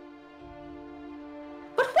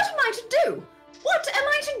 But what am I to do? What am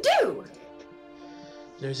I to do?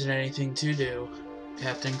 There isn't anything to do.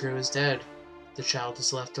 Captain Crew is dead. The child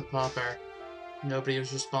is left a pauper. Nobody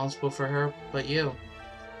was responsible for her but you.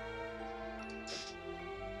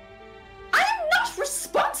 I am not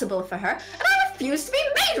responsible for her, and I refuse to be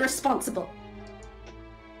made responsible.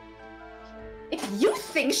 If you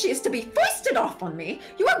think she is to be foisted off on me,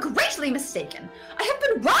 you are greatly mistaken. I have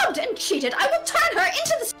been robbed and cheated. I will turn her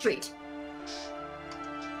into the street.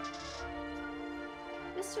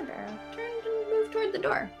 Mr. Barrow turned and moved toward the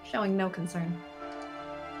door, showing no concern.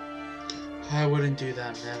 I wouldn't do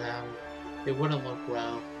that, madame. It wouldn't look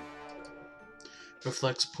well.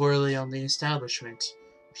 Reflects poorly on the establishment.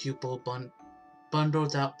 Pupil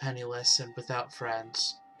bundled out penniless and without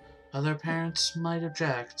friends. Other parents might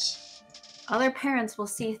object. Other parents will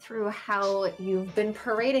see through how you've been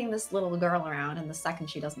parading this little girl around, and the second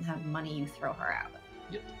she doesn't have money, you throw her out.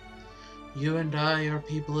 Yep. You and I are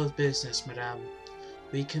people of business, madame.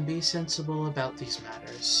 We can be sensible about these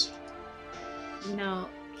matters. You know,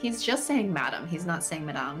 he's just saying madam. He's not saying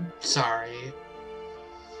madame. Sorry.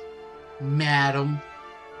 Madam.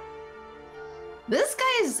 This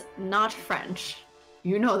guy's not French.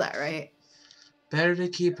 You know that, right? Better to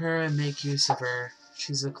keep her and make use of her.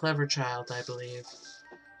 She's a clever child, I believe.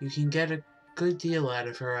 You can get a good deal out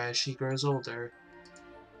of her as she grows older.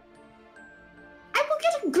 I will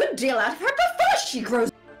get a good deal out of her before she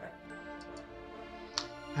grows older.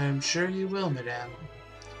 I am sure you will, madame.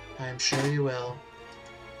 I'm sure you will.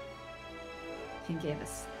 He gave a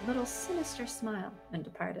little sinister smile and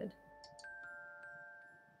departed.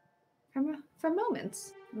 For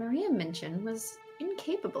moments, Maria Minchin was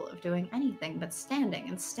incapable of doing anything but standing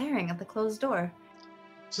and staring at the closed door.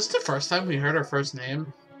 Is this the first time we heard her first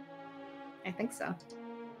name? I think so.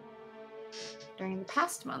 During the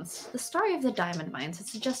past months, the story of the diamond mines had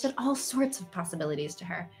suggested all sorts of possibilities to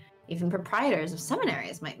her. Even proprietors of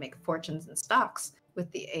seminaries might make fortunes in stocks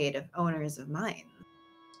with the aid of owners of mines.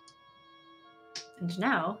 And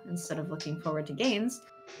now, instead of looking forward to gains,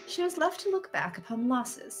 she was left to look back upon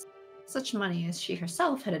losses. Such money as she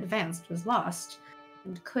herself had advanced was lost,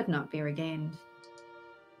 and could not be regained.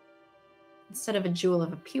 Instead of a jewel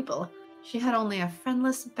of a pupil, she had only a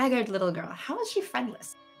friendless, beggared little girl. How is she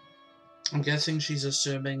friendless? I'm guessing she's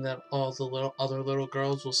assuming that all the other little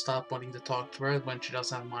girls will stop wanting to talk to her when she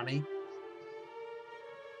doesn't have money.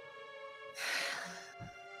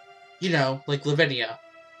 You know, like Lavinia.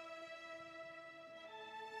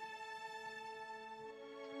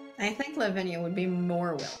 I think Lavinia would be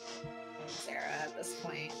more willing than Sarah at this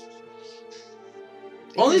point.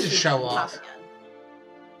 Only to Because she's show on top off. again.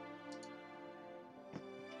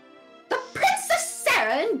 The Princess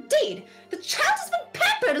Sarah, indeed! The child has been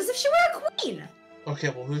pampered as if she were a queen! Okay,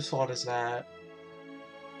 well, whose fault is that?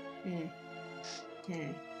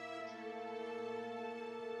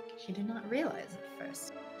 She did not realize at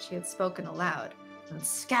first she had spoken aloud and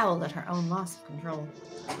scowled at her own loss of control.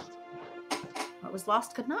 What was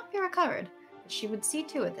lost could not be recovered, but she would see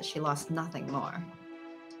to it that she lost nothing more.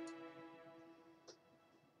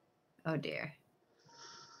 Oh dear.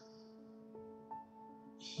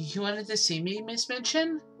 You wanted to see me, Miss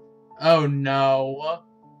Minchin? Oh no.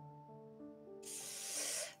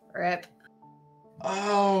 Rip.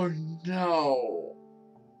 Oh no.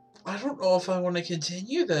 I don't know if I want to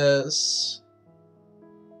continue this.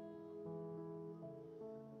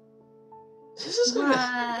 This is gonna...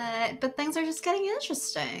 What? But things are just getting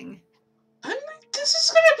interesting. This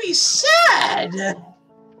is gonna be sad.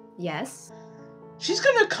 Yes. She's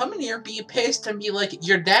gonna come in here, be pissed, and be like,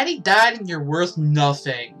 your daddy died and you're worth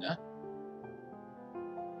nothing.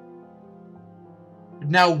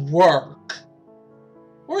 Now work.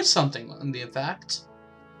 Or something in the effect.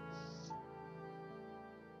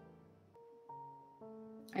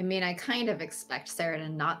 I mean, I kind of expect Sarah to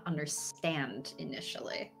not understand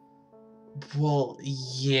initially. Well,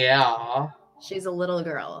 yeah. She's a little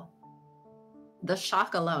girl. The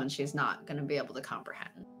shock alone, she's not going to be able to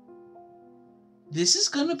comprehend. This is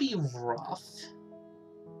gonna be rough.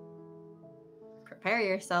 Prepare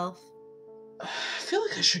yourself. I feel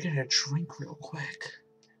like I should get a drink real quick.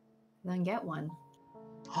 Then get one.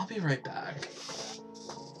 I'll be right back.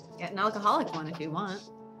 Get an alcoholic one if you want.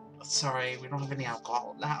 Sorry, we don't have any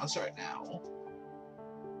alcohol in the house right now.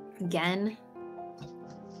 Again?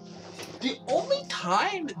 The only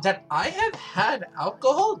time that I have had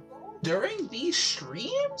alcohol during these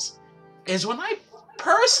streams is when I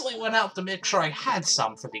personally went out to make sure I had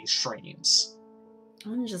some for these streams.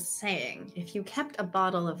 I'm just saying, if you kept a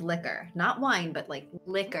bottle of liquor, not wine, but like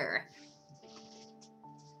liquor,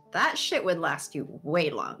 that shit would last you way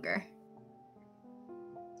longer.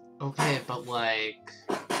 Okay, but like...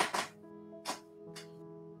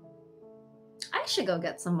 I should go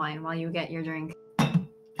get some wine while you get your drink.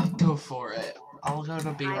 Go for it. I'll go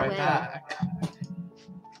to be I right will. back.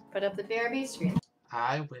 Put up the BRB screen.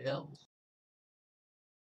 I will.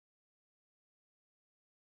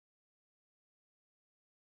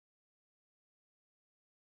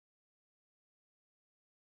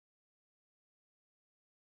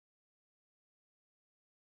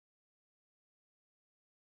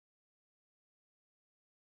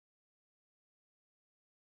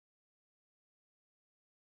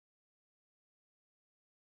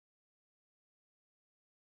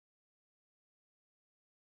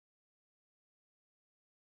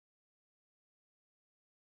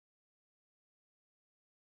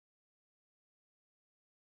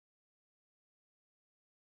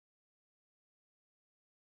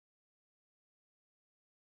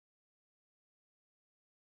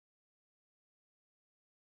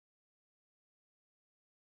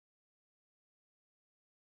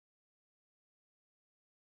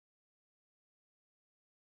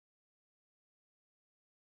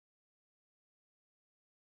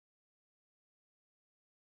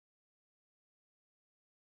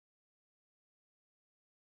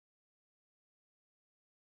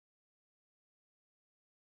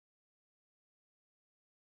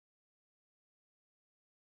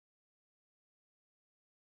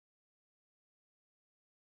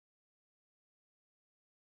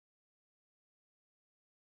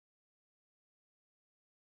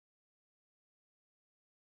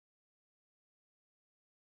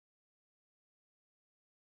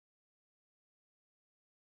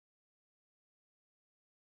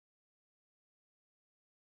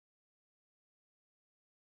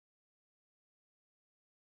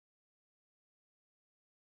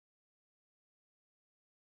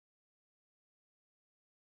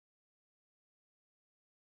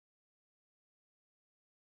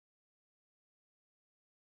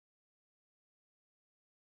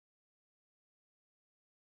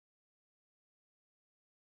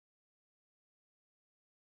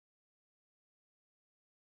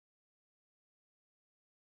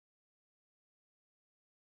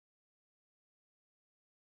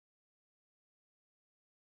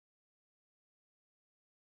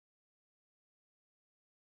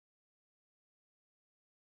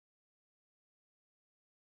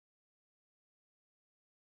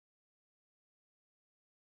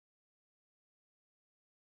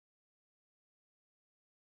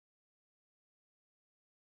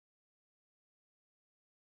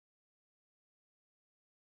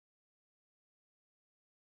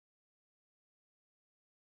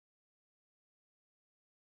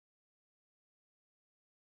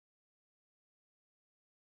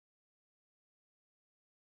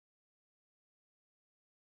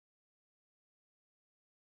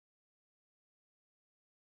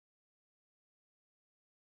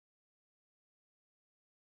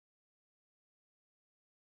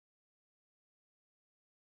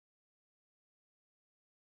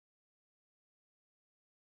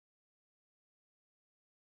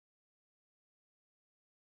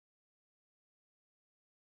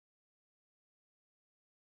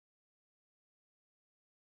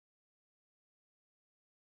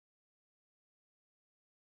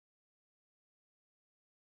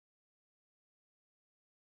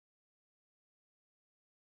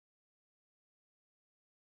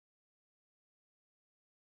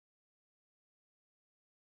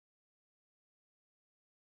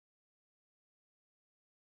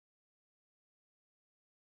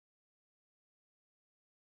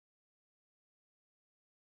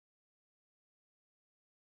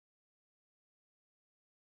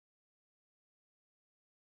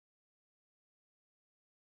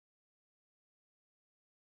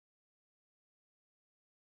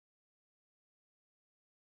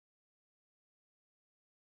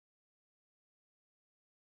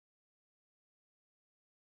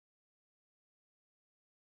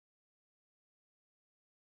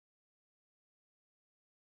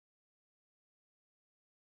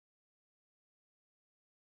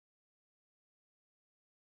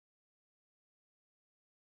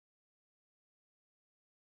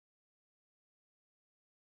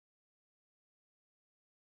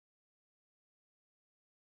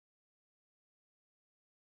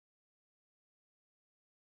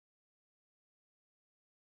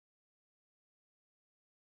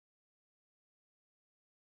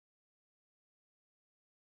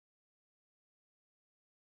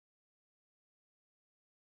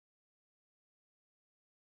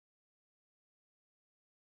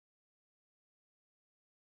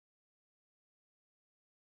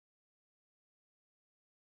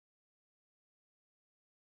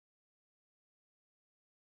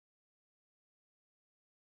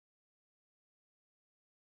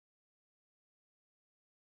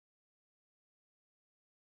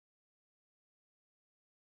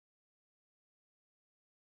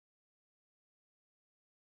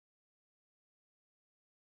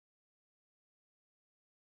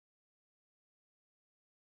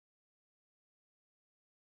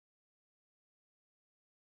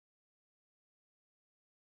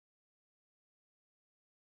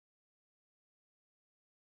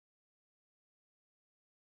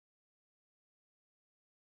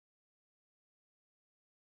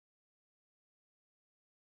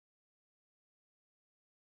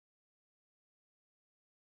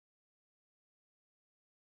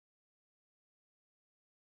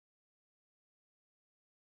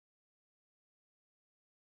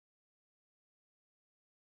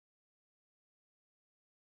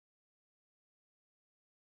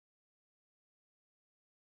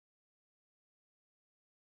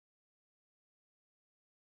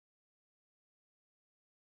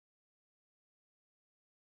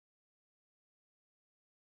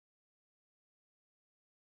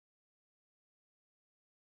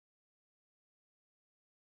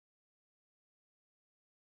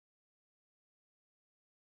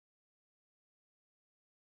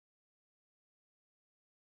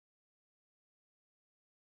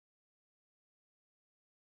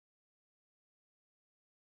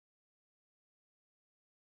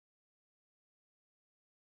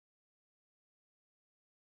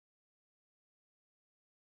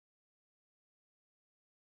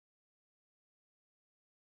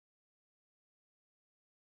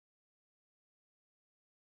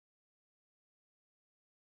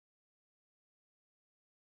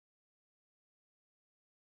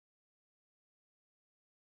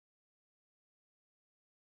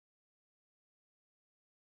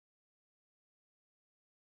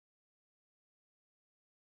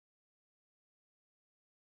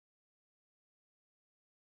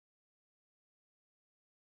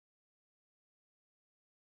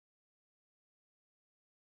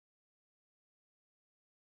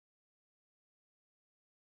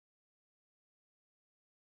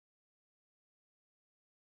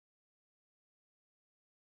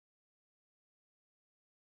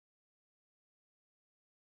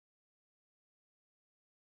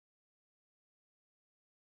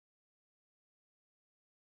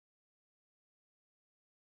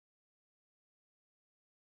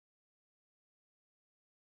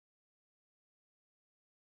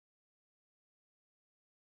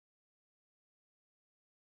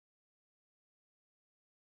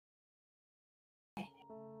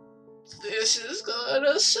 This is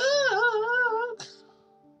gonna suck.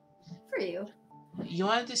 For you. You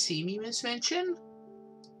wanted to see me, Miss Minchin?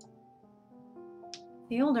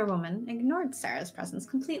 The older woman ignored Sarah's presence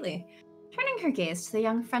completely, turning her gaze to the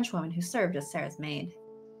young Frenchwoman who served as Sarah's maid.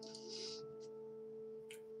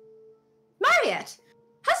 Mariette!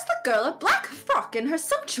 Has the girl a black frock in her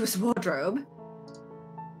sumptuous wardrobe?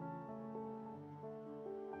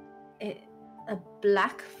 A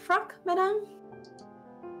black frock, madame?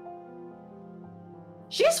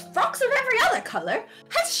 She has frocks of every other color.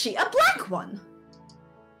 Has she a black one?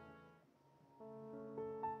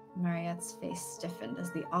 Mariette's face stiffened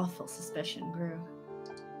as the awful suspicion grew.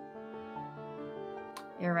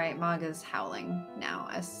 You're right, Maga's howling now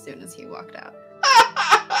as soon as he walked out.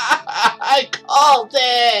 I called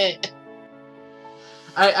it!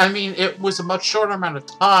 I mean, it was a much shorter amount of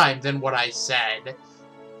time than what I said,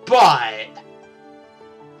 but...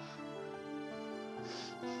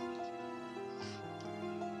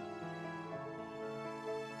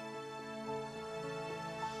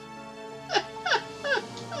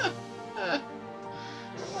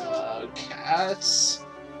 Oh, cats.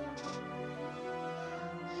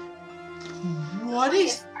 What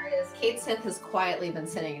is... Kate Smith has quietly been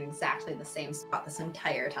sitting in exactly the same spot this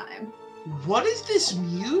entire time. What is this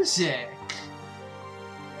music?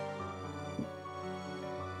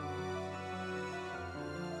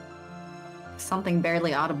 Something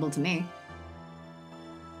barely audible to me.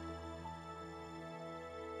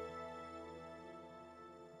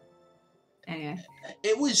 Anyway.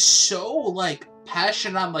 It was so, like,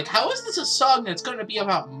 passionate. I'm like, how is this a song that's going to be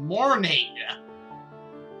about mourning?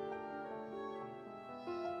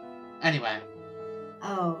 Anyway.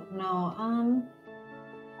 Oh, no,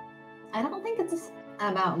 I don't think it's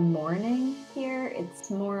about mourning here. It's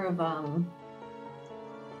more of,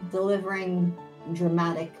 delivering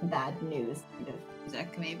dramatic bad news kind of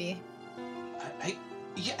music, maybe.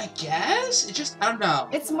 Yeah, I guess? It just, I don't know.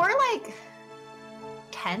 It's more like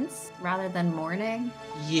tense rather than mourning.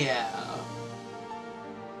 Yeah.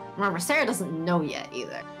 Remember, Sarah doesn't know yet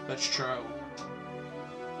either. That's true.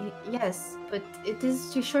 Yes, but it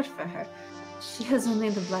is too short for her. She has only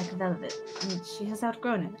the black velvet, and she has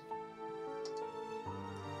outgrown it.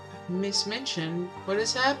 Miss Minchin, what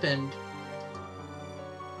has happened?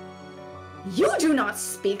 You do not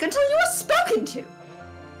speak until you are spoken to!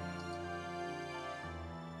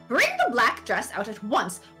 Bring the black dress out at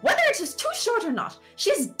once, whether it is too short or not. She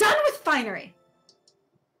is done with finery!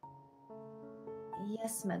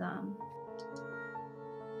 Yes, madame.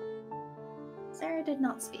 Sarah did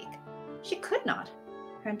not speak. She could not.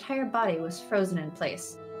 Her entire body was frozen in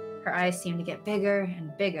place. Her eyes seemed to get bigger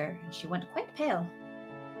and bigger, and she went quite pale.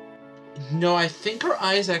 No, I think her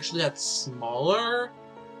eyes actually got smaller.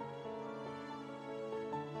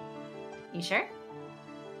 You sure?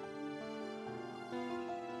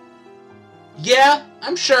 Yeah,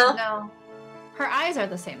 I'm sure. No. Her eyes are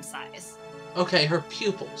the same size. Okay, her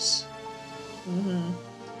pupils. Mm-hmm.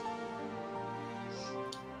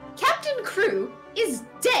 Captain Crew is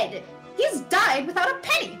dead. He's died without a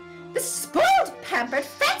penny. This spoiled, pampered,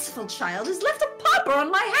 fanciful child is left a pauper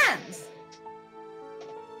on my hands.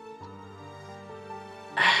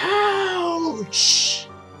 Ouch!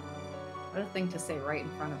 What a thing to say right in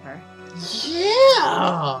front of her.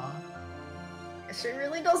 Yeah! She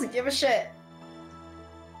really doesn't give a shit.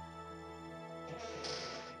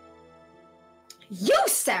 You,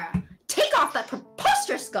 Sarah! Take off that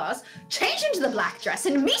preposterous gauze, change into the black dress,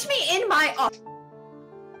 and meet me in my office.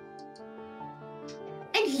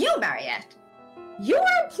 And you, Mariette, you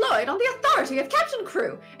are employed on the authority of Captain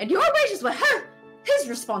Crew, and your wages were his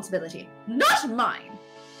responsibility, not mine.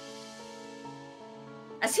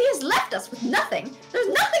 As he has left us with nothing, there's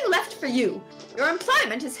nothing left for you. Your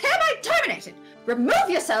employment is hereby terminated. Remove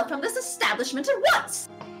yourself from this establishment at once.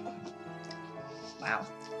 Wow.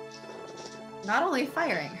 Not only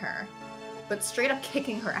firing her, but straight up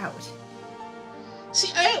kicking her out.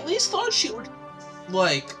 See, I at least thought she would,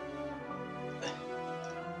 like,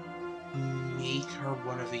 make her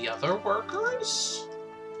one of the other workers?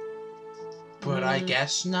 But I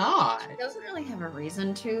guess not. She doesn't really have a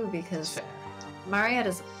reason to, because Fair. Mariette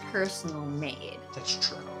is a personal maid. That's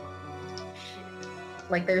true.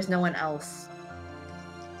 Like, there's no one else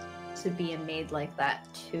to be a maid like that,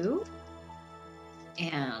 too.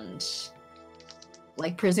 And,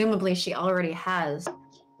 like, presumably she already has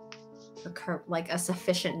a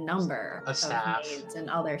sufficient number of staff. maids and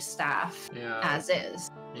other staff Yeah. as is.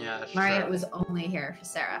 Yeah, that's Mariette true. was only here for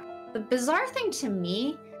Sarah. The bizarre thing to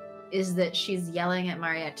me is that she's yelling at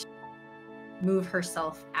Mariette to move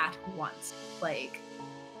herself at once. Like,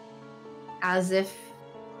 as if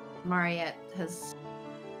Mariette has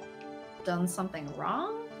done something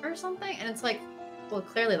wrong or something? And it's like, well,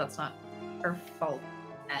 clearly that's not her fault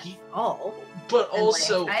at all. But And,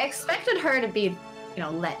 also, like, I expected her to be,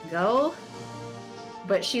 let go,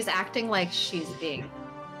 but she's acting like she's being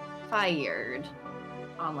fired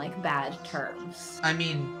on, like, bad terms. I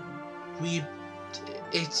mean,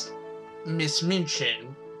 it's Miss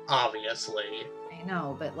Minchin, obviously. I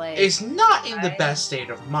know, but, like... Is not in the best state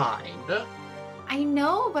of mind. I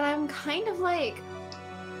know, but I'm kind of like,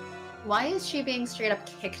 why is she being straight up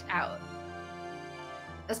kicked out?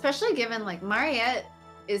 Especially given, like, Mariette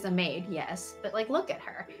is a maid, yes, but, like, look at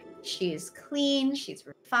her. She's clean, she's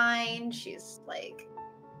refined, she's, like...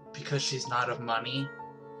 Because she's not of money?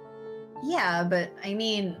 Yeah, but, I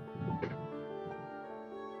mean...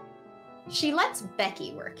 She lets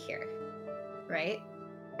Becky work here, right?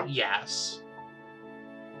 Yes.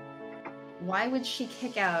 Why would she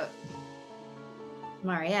kick out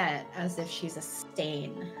Mariette as if she's a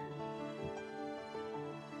stain?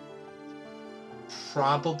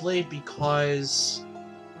 Probably because...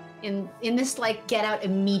 In this, like, get out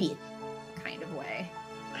immediate kind of way.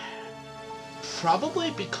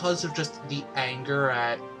 Probably because of just the anger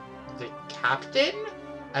at the captain,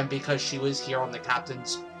 and because she was here on the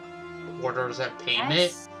captain's orders and payment.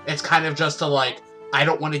 Yes. It's kind of just a, like, I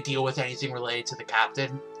don't want to deal with anything related to the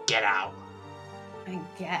captain. Get out. I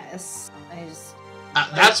guess. I just...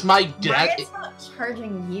 that's my... Mariette's not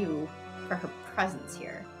charging you for her presence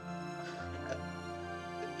here.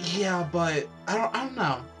 Yeah, but I don't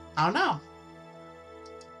know. I don't know.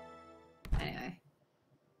 Anyway.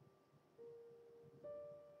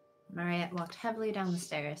 Mariette walked heavily down the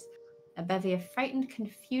stairs. A bevy of frightened,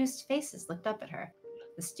 confused faces looked up at her.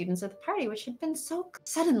 The students of the party, which had been so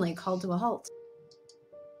suddenly called to a halt.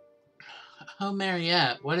 Oh,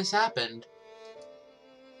 Mariette, what has happened?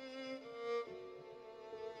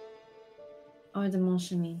 Hors de mon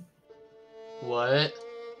chemin. What?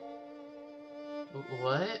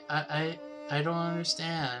 What? I don't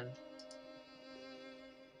understand.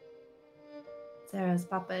 Sarah's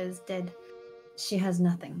papa is dead. She has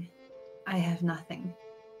nothing. I have nothing.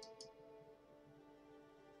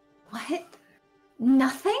 What?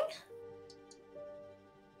 Nothing?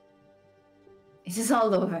 It is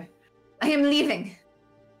all over. I am leaving.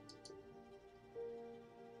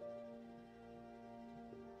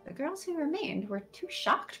 The girls who remained were too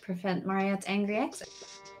shocked to prevent Mariette's angry exit.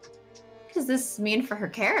 What does this mean for her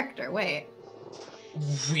character? Wait.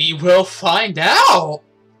 We will find out!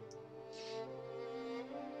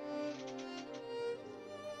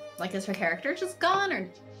 Like, is her character just gone? Or,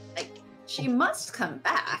 like, she must come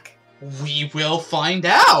back. We will find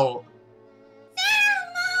out!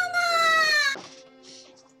 Mama!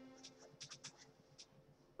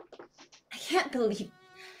 I can't believe...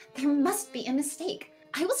 There must be a mistake.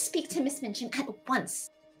 I will speak to Miss Minchin at once.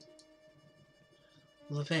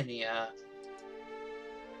 Lavinia.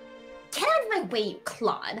 Get out of my way, you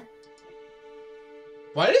clod.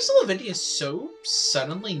 Why is Lavinia so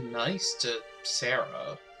suddenly nice to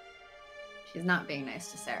Sarah? She's not being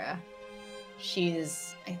nice to Sarah.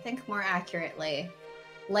 She's, I think more accurately,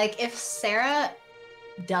 like, if Sarah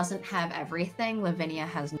doesn't have everything, Lavinia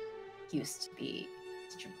has no excuse to be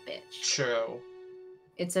such a bitch. True.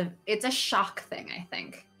 It's a shock thing, I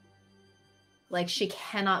think. Like, she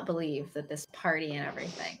cannot believe that this party and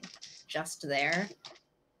everything just there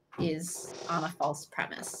is on a false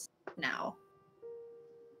premise now.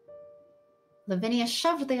 Lavinia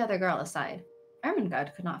shoved the other girl aside.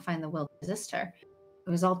 Ermengarde could not find the will to resist her. It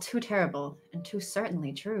was all too terrible and too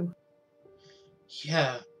certainly true.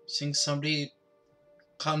 Yeah, seeing somebody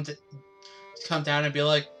come down and be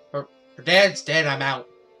like, her dad's dead, I'm out.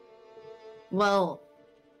 Well,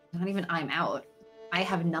 not even I'm out. I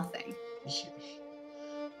have nothing.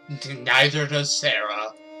 Neither does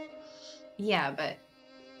Sarah. Yeah, but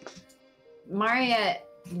Mariette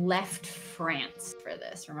left France for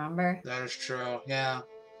this, remember? That is true, yeah.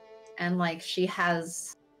 And, like, she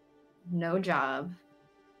has no job.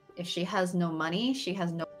 If she has no money, she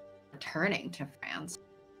has no returning to France.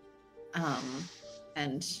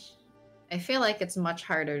 And I feel like it's much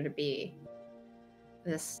harder to be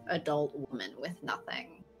this adult woman with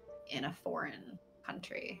nothing in a foreign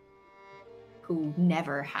country who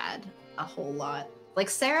never had a whole lot. Like,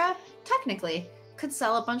 Sarah, technically, could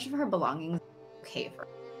sell a bunch of her belongings okay for her.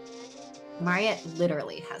 Mariette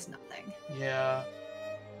literally has nothing. Yeah.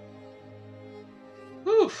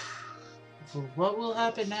 Whew. What will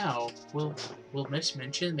happen now? Will Miss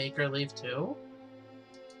Minchin make her leave too?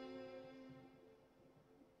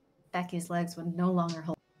 Becky's legs would no longer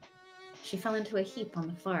hold. She fell into a heap on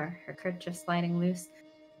the floor, her kerchief sliding loose,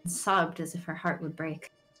 and sobbed as if her heart would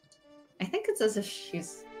break. I think it's as if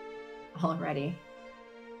she's already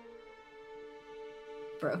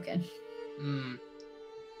broken. Hmm.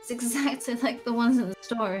 It's exactly like the ones in the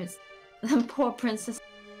stores. Them poor princess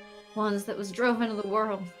ones that was drove into the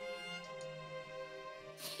world.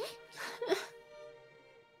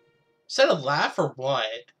 Is that a laugh or what?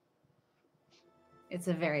 It's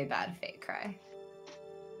a very bad fake cry.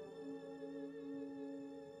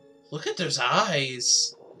 Look at those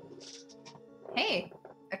eyes. Hey,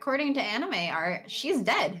 according to anime art, she's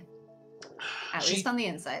dead. At least on the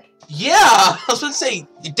inside. Yeah! I was going to say,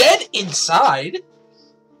 dead inside?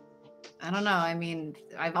 I don't know. I mean,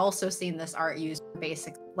 I've also seen this art used for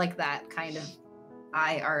basic, like that kind of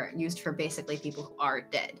eye art used for basically people who are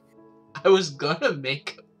dead. I was gonna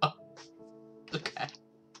make a... Okay.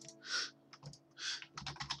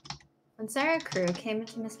 When Sarah Crew came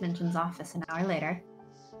into Miss Minchin's office an hour later,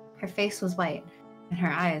 her face was white, and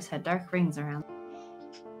her eyes had dark rings around them.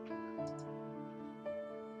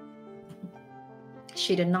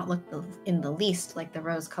 She did not look in the least like the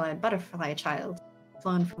rose-colored butterfly child,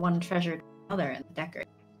 flown from one treasure to another in the decorate.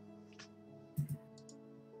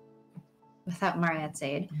 Without Mariette's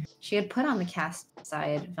aid, she had put on the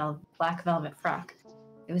cast-side black velvet frock.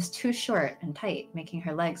 It was too short and tight, making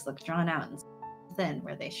her legs look drawn out and thin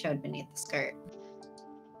where they showed beneath the skirt.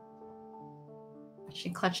 She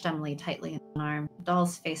clutched Emily tightly in one arm, the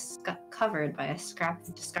doll's face covered by a scrap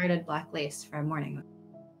of discarded black lace for a morning.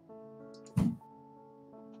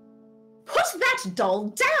 Put that doll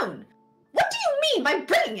down! What do you mean by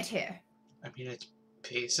bringing it here? I mean, it's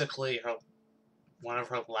basically one of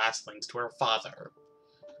her last links to her father.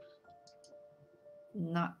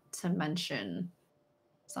 Not to mention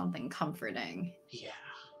something comforting. Yeah.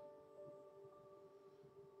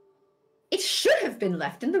 It should have been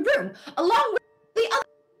left in the room, along with the other.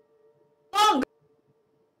 Long.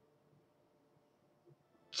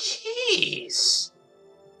 Jeez.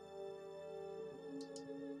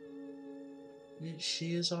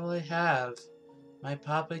 She is all I have. My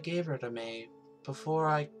papa gave her to me before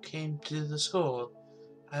I came to the school.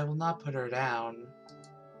 I will not put her down.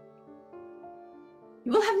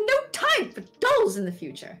 You will have no time for dolls in the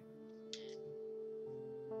future.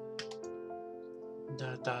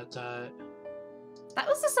 That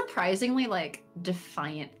was a surprisingly,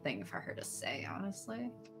 defiant thing for her to say, honestly.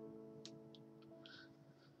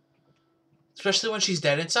 Especially when she's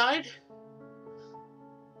dead inside?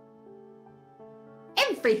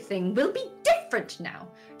 Everything will be different now.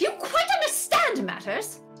 Do you quite understand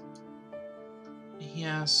matters?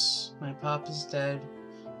 Yes, my papa's dead.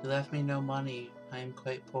 He left me no money. I am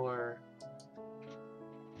quite poor.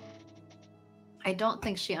 I don't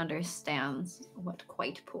think she understands what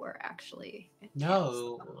quite poor actually entails.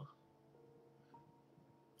 No.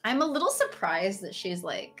 I'm a little surprised that she's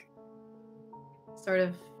sort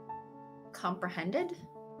of comprehended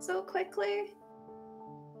so quickly.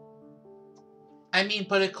 I mean,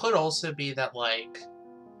 but it could also be that,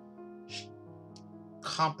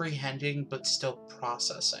 comprehending but still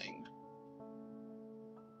processing.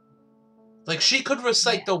 She could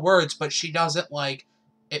recite the words, but she doesn't,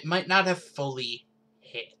 it might not have fully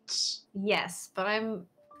hit. Yes, but I'm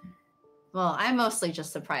mostly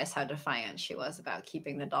just surprised how defiant she was about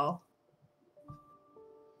keeping the doll.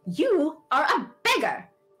 You are a beggar!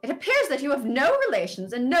 It appears that you have no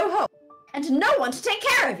relations and no home, and no one to take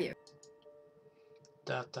care of you! ...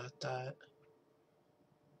 What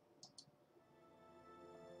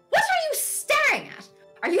are you staring at?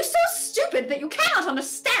 Are you so stupid that you cannot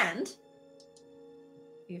understand?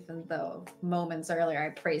 Even though moments earlier I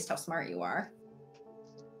praised how smart you are.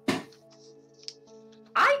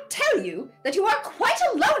 I tell you that you are quite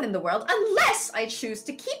alone in the world unless I choose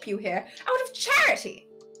to keep you here out of charity.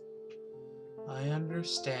 I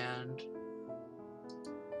understand.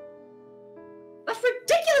 That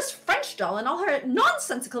ridiculous French doll and all her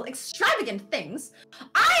nonsensical, extravagant things,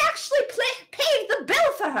 I actually paid the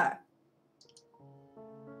bill for her.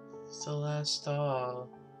 It's the last doll.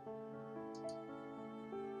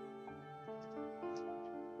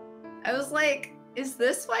 I was like, is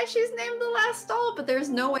this why she's named the last doll? But there's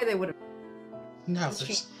no way they would have. No,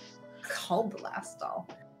 she's called the last doll.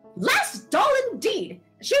 Last doll indeed!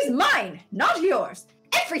 She's mine, not yours.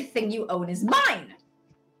 Everything you own is mine.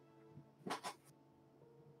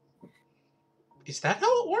 Is that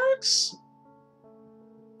how it works?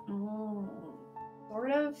 Oh,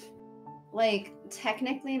 sort of.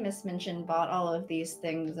 Technically, Miss Minchin bought all of these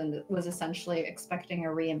things and was essentially expecting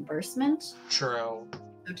a reimbursement. True.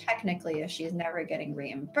 So technically, if she's never getting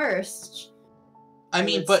reimbursed, I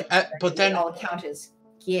mean, but then they all count as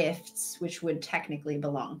gifts, which would technically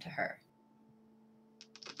belong to her.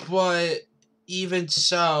 But even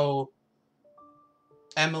so,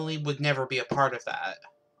 Emily would never be a part of that.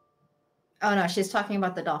 Oh no, she's talking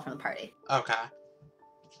about the doll from the party. Okay.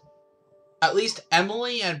 At least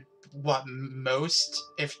Emily and what most,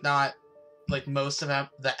 if not like most of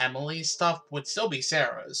the Emily stuff, would still be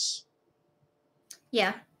Sarah's.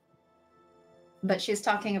 Yeah. But she's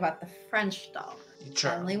talking about the French doll.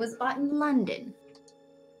 Sure. Emily was bought in London.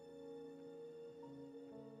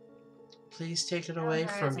 Please take it away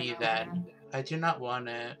from me then. I do not want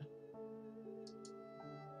it.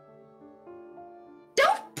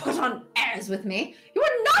 Don't put on airs with me! You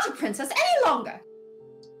are not a princess any longer!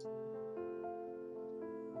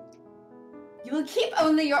 You will keep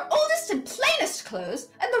only your oldest and plainest clothes,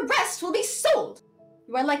 and the rest will be sold!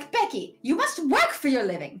 You are like Becky. You must work for your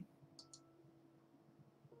living!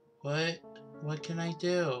 What can I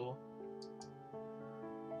do?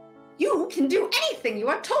 You can do anything you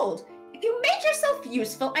are told! If you make yourself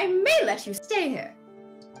useful, I may let you stay here.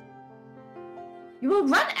 You will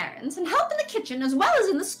run errands and help in the kitchen as well as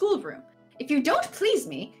in the schoolroom. If you don't please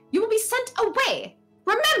me, you will be sent away.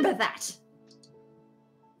 Remember that!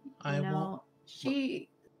 I won't. She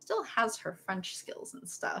still has her French skills and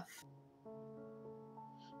stuff.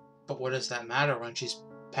 But what does that matter when she's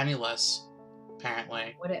penniless,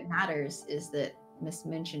 apparently? What it matters is that Miss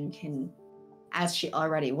Minchin can, as she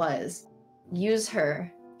already was, use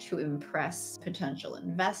her to impress potential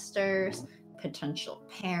investors, potential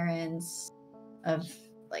parents of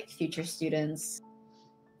like future students,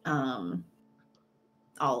 all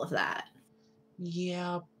of that.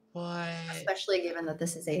 Yeah, but Especially given that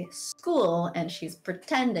this is a school and she's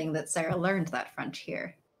pretending that Sarah learned that French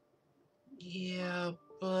here. yeah,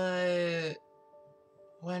 but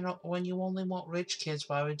when you only want rich kids,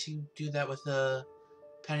 why would you do that with a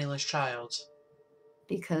penniless child?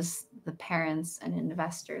 Because the parents and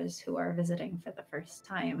investors who are visiting for the first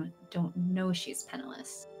time don't know she's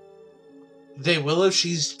penniless. They will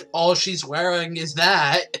if all she's wearing is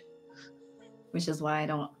that. Which is why I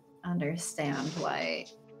don't understand why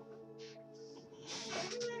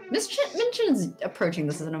Miss Minchin's approaching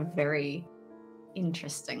this in a very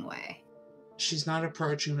interesting way. She's not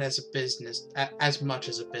approaching it as a business, as much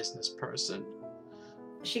as a business person.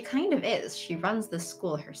 She kind of is. She runs this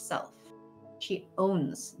school herself. She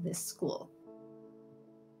owns this school.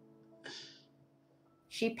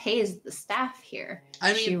 She pays the staff here.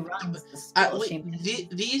 I mean, she runs the school.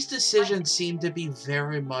 These decisions seem to be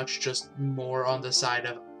very much just more on the side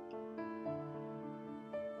of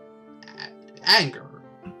anger.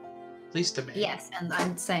 At least to me. Yes, and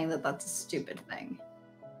I'm saying that that's a stupid thing.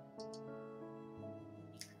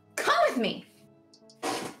 Come with me!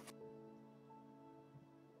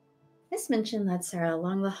 Miss Minchin led Sarah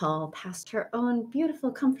along the hall, past her own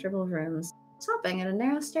beautiful, comfortable rooms, stopping at a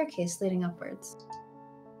narrow staircase leading upwards.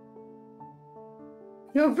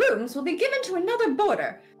 Your rooms will be given to another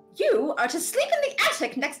boarder. You are to sleep in the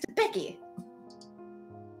attic next to Becky.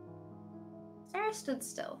 Sarah stood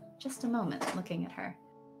still, just a moment, looking at her.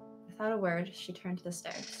 Without a word, she turned to the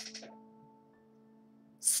stairs.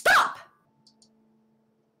 Stop!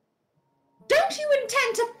 Don't you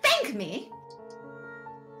intend to thank me?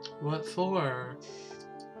 What for?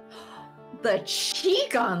 The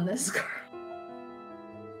cheek on this girl.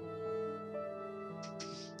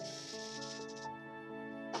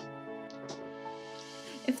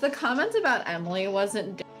 If the comment about Emily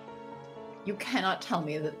wasn't, you cannot tell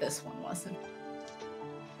me that this one wasn't.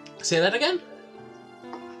 Say that again?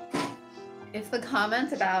 If the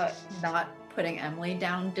comment about not putting Emily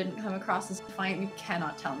down didn't come across as defiant, you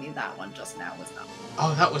cannot tell me that one just now was not.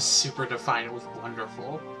 Oh, that was super defiant. It was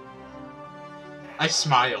wonderful. I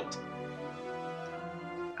smiled.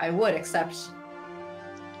 I would, except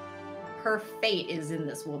her fate is in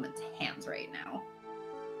this woman's hands right now.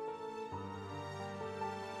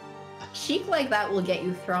 A cheek like that will get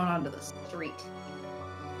you thrown onto the street.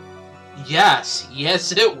 Yes,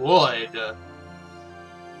 yes it would.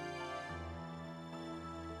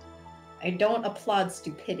 I don't applaud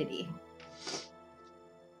stupidity.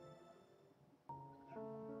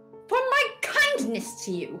 For my kindness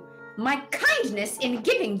to you, my kindness in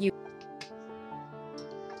giving you.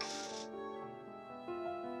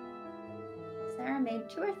 Sarah made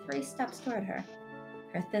 2 or 3 steps toward her.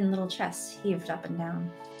 Her thin little chest heaved up and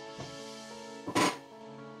down.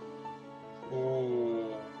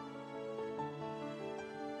 Oh.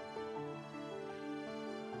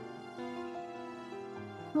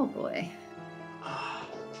 Oh boy.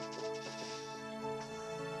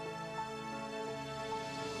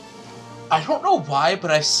 I don't know why, but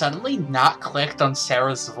I've suddenly not clicked on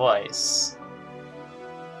Sarah's voice.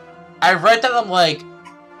 I read that, I'm like,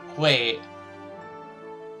 wait,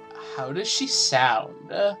 how does she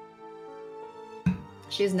sound?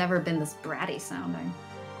 She's never been this bratty sounding.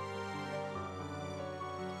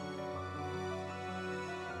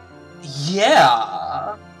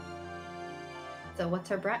 Yeah. So what's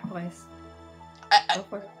her brat voice? Go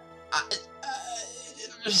for it.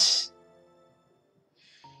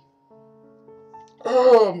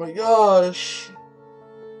 Oh my gosh.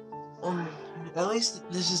 At least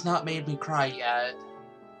this has not made me cry yet.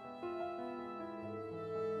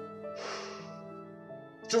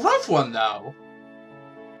 It's a rough one, though.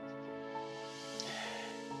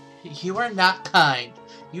 You are not kind.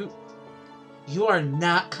 You are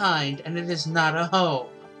not kind, and it is not a home.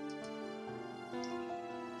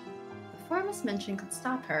 Before Miss Minchin could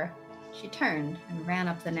stop her, she turned and ran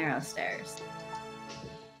up the narrow stairs.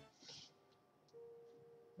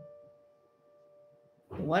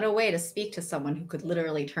 What a way to speak to someone who could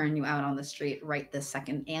literally turn you out on the street right this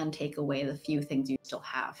second and take away the few things you still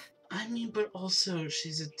have. I mean, but also,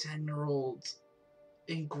 she's a 10-year-old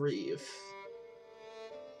in grief.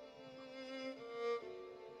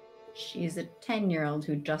 She's a 10-year-old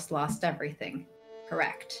who just lost everything.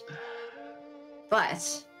 Correct.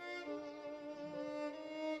 But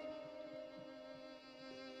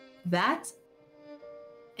that's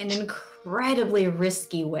an incredibly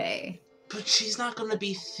risky way. But she's not going to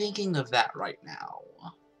be thinking of that right now.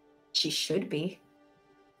 She should be.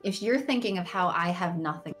 If you're thinking of how I have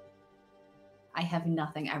nothing,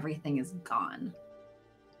 everything is gone.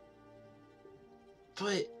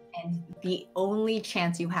 But... And the only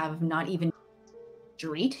chance you have of not even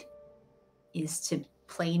street is to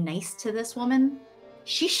play nice to this woman,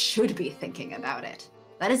 she should be thinking about it.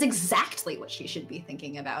 That is exactly what she should be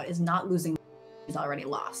thinking about, is not losing she's already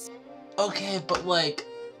lost. Okay, but like,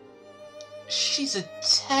 she's a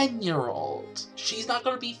 10-year-old. She's not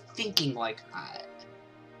gonna be thinking like that.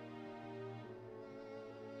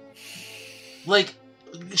 Like,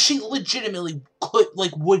 she legitimately could,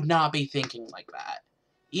 like, would not be thinking like that.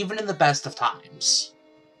 Even in the best of times.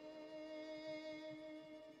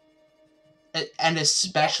 And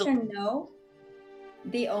especially... Yes and no.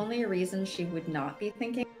 The only reason she would not be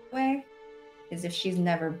thinking that way is if she's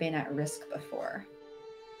never been at risk before.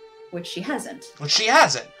 Which she hasn't. Which she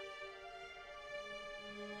hasn't.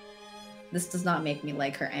 This does not make me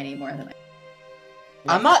like her any more than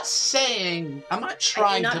I'm not saying... I'm not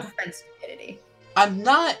trying to... to... defend stupidity. I'm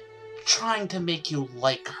not trying to make you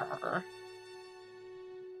like her.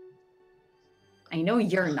 I know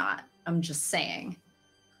you're not. I'm just saying.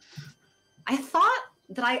 I thought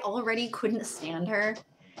that I already couldn't stand her.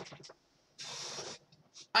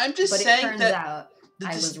 I'm just saying that... But it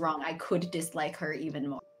turns out I was wrong. I could dislike her even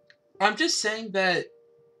more. I'm just saying that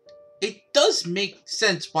it does make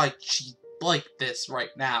sense why she's like this right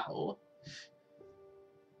now.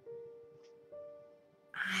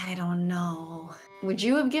 I don't know. Would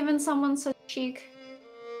you have given someone such cheek?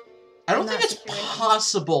 I don't think it's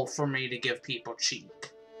possible for me to give people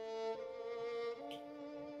cheek.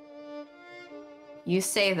 You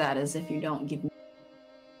say that as if you don't give me.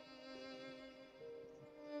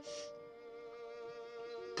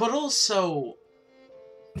 But also,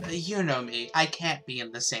 you know me, I can't be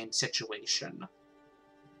in the same situation.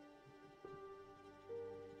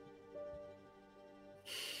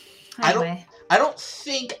 Anyway. I don't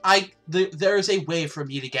think there is a way for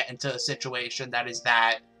me to get into a situation that is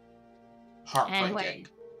that heartbreaking. Anyway.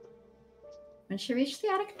 When she reached the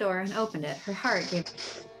attic door and opened it, her heart gave...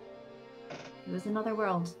 It was another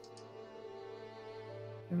world.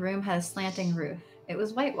 The room had a slanting roof. It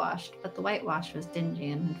was whitewashed, but the whitewash was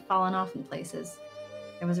dingy and had fallen off in places.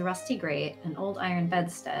 There was a rusty grate, an old iron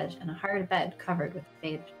bedstead, and a hard bed covered with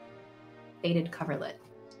faded coverlet.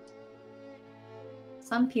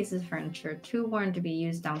 Some pieces of furniture, too worn to be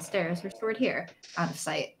used downstairs, were stored here, out of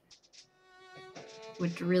sight.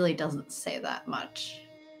 Which really doesn't say that much,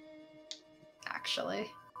 actually.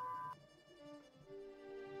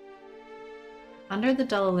 Under the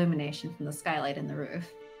dull illumination from the skylight in the roof,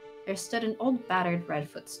 there stood an old battered red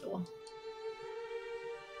footstool.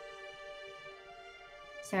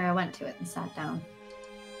 Sarah went to it and sat down.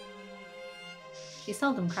 She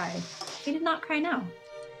seldom cried. She did not cry now.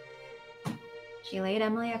 She laid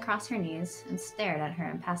Emily across her knees and stared at her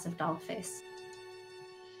impassive doll face.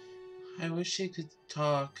 I wish she could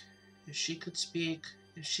talk. If she could speak.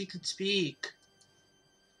 If she could speak.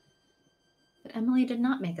 But Emily did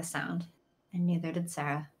not make a sound, and neither did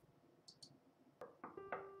Sarah.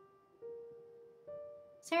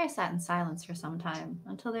 Sarah sat in silence for some time,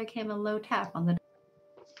 until there came a low tap on the door.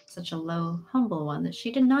 Such a low, humble one that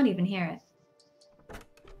she did not even hear it.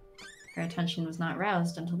 Her attention was not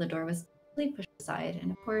roused until the door was pushed aside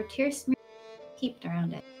and a poor tear-smeared heaped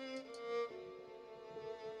around it.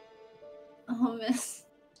 Oh, miss.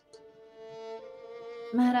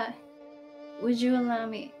 Might I? Would you allow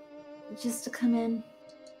me just to come in?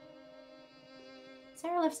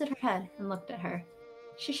 Sarah lifted her head and looked at her.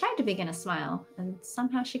 She tried to begin a smile, and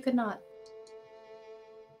somehow she could not.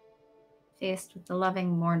 Faced with the loving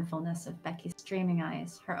mournfulness of Becky's streaming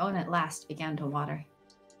eyes, her own at last began to water.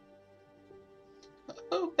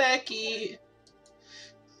 Oh, Becky!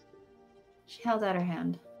 She held out her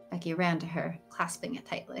hand. Becky ran to her, clasping it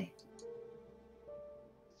tightly.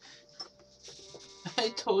 I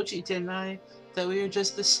told you, didn't I, that we were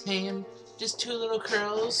just the same? Just two little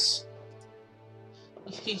girls?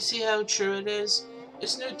 You see how true it is?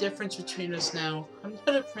 There's no difference between us now. I'm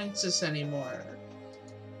not a princess anymore.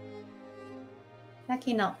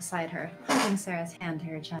 Becky knelt beside her, holding Sarah's hand to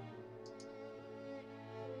her chest.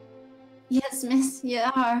 Yes, miss, you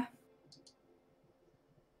are.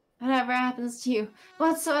 Whatever happens to you,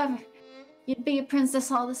 whatsoever, you'd be a princess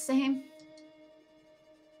all the same.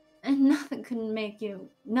 And nothing could make you,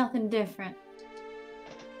 nothing different.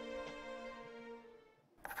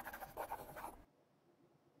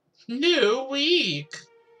 New week!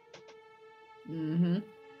 Mm-hmm.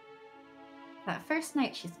 That first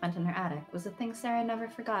night she spent in her attic was a thing Sarah never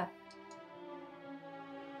forgot.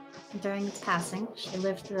 During its passing, she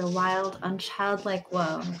lived through a wild, unchildlike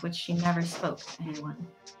woe of which she never spoke to anyone.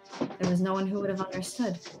 There was no one who would have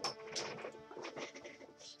understood.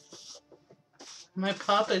 My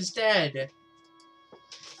papa's dead.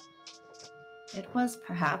 It was,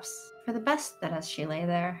 perhaps, for the best that as she lay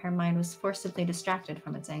there, her mind was forcibly distracted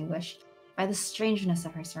from its anguish by the strangeness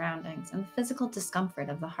of her surroundings and the physical discomfort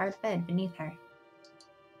of the hard bed beneath her.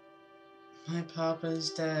 My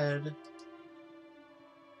papa's dead.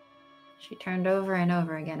 She turned over and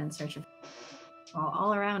over again in search of him, while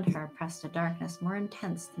all around her pressed a darkness more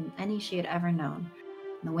intense than any she had ever known,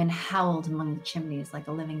 and the wind howled among the chimneys like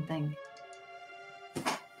a living thing.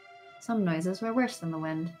 Some noises were worse than the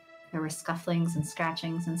wind. There were scufflings and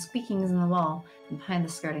scratchings and squeakings in the wall and behind the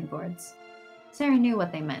skirting boards. Sarah knew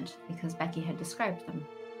what they meant because Becky had described them.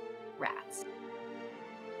 Rats.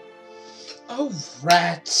 Oh,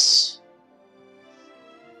 rats!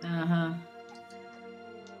 Uh-huh.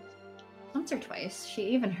 Once or twice, she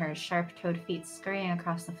even heard sharp-toed feet scurrying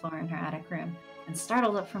across the floor in her attic room and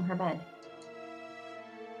startled up from her bed.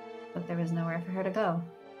 But there was nowhere for her to go,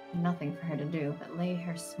 and nothing for her to do but lay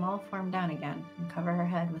her small form down again and cover her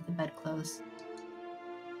head with the bedclothes.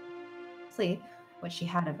 Sleep, what she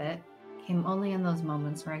had of it, came only in those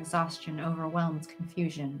moments where exhaustion overwhelmed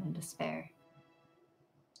confusion and despair.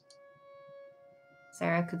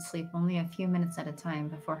 Sarah could sleep only a few minutes at a time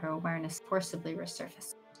before her awareness forcibly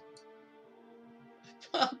resurfaced.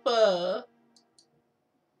 Papa!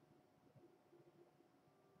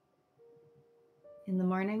 In the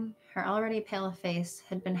morning, her already pale face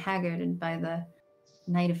had been haggarded by the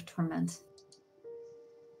night of torment.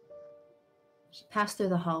 She passed through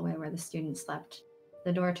the hallway where the students slept.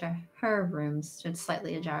 The door to her room stood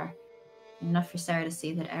slightly ajar, enough for Sarah to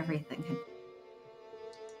see that everything had.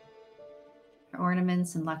 Her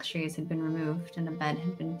ornaments and luxuries had been removed, and a bed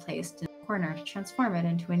had been placed in a corner to transform it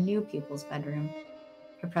into a new pupil's bedroom.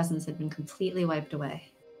 Her presence had been completely wiped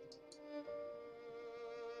away.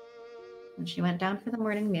 When she went down for the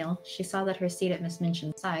morning meal, she saw that her seat at Miss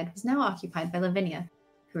Minchin's side was now occupied by Lavinia,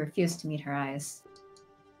 who refused to meet her eyes.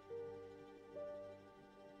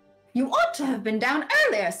 You ought to have been down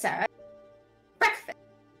earlier, Sarah. Breakfast. ...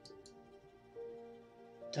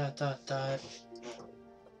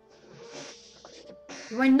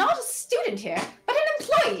 You are not a student here, but an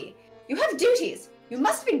employee. You have duties. You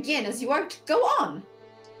must begin as you are to go on.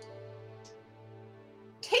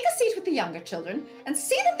 Take a seat with the younger children and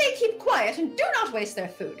see that they keep quiet and do not waste their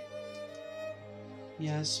food.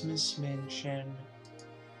 Yes, Miss Minchin.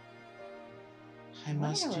 I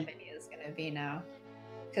wonder what Lavinia is going to be now.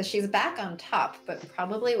 Because she's back on top, but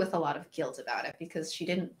probably with a lot of guilt about it because she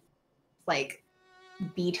didn't, like,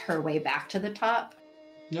 beat her way back to the top.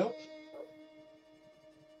 Nope.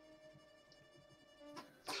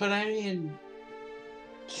 But I mean,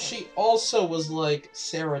 she also was like,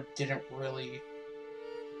 Sarah didn't really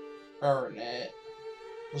earn it.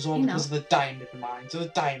 It was all because of the diamond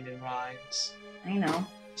mines. I know.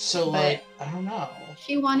 So, like, I don't know.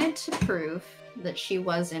 She wanted to prove that she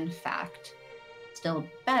was, in fact, still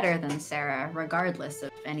better than Sarah, regardless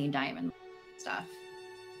of any diamond stuff.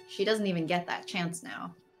 She doesn't even get that chance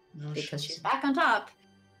now. No, because she's back on top.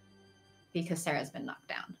 Because Sarah's been knocked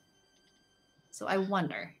down. So I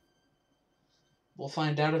wonder. We'll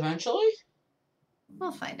find out eventually?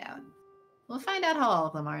 We'll find out. We'll find out how all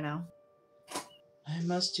of them are now. I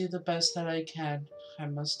must do the best that I can. I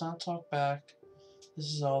must not talk back.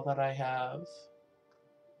 This is all that I have.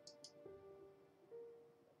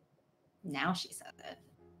 Now she says it.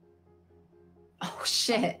 Oh,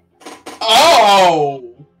 shit.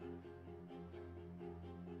 Oh!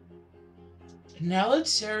 Now that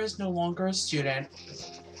Sarah is no longer a student,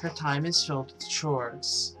 her time is filled with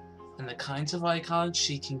chores, and the kinds of icons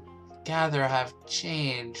she can gather have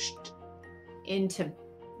changed. Into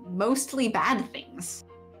mostly bad things.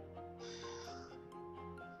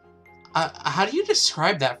 How do you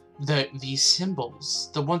describe that? These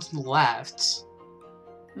symbols, the ones on the left.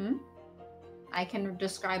 I can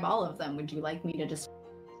describe all of them. Would you like me to describe?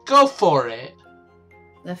 Go for it.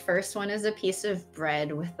 The first one is a piece of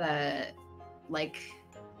bread with a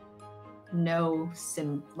no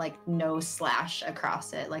slash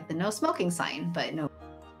across it, like the no smoking sign, but no.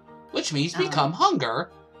 Which means become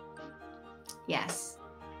hunger. Yes.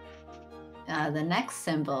 The next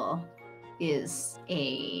symbol is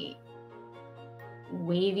a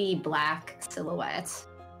wavy black silhouette,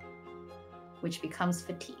 which becomes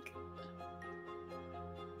fatigue.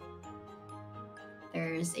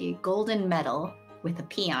 There's a golden medal with a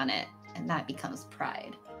P on it, and that becomes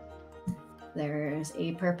pride. There's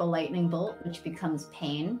a purple lightning bolt, which becomes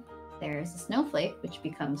pain. There's a snowflake, which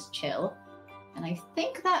becomes chill. And I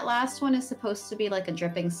think that last one is supposed to be like a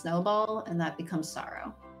dripping snowball, and that becomes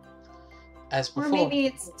sorrow. As before. Or maybe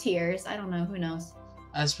it's tears. I don't know. Who knows?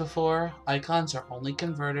 As before, icons are only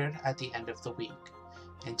converted at the end of the week.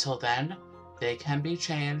 Until then, they can be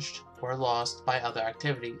changed or lost by other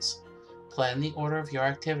activities. Plan the order of your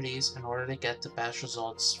activities in order to get the best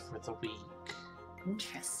results for the week.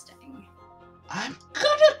 Interesting. I'm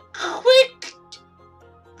gonna quick...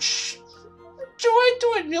 Do I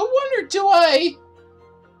do a new one, or do I...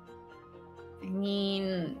 I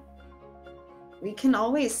mean, we can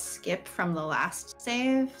always skip from the last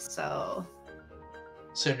save, so...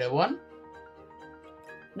 So new one?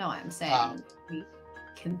 No, I'm saying we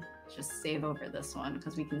can just save over this one,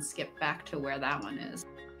 because we can skip back to where that one is.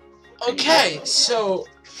 Okay, so...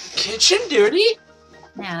 Kitchen duty?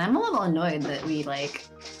 Man, I'm a little annoyed that we,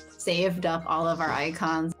 saved up all of our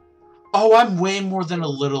icons. Oh, I'm way more than a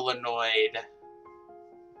little annoyed.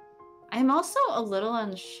 I'm also a little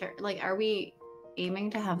unsure. Are we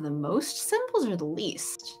aiming to have the most symbols or the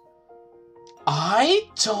least? I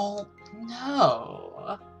don't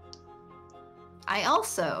know. I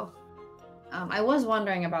also... I was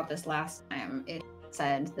wondering about this last time. It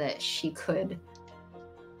said that she could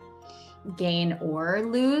gain or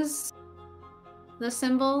lose the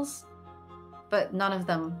symbols, but none of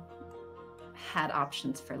them had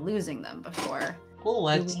options for losing them before. Well,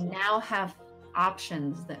 let's... Do we now have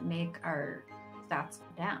options that make our stats go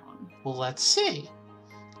down? Well, let's see.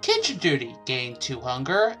 Kitchen duty. Gain 2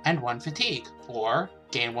 hunger and 1 fatigue. Or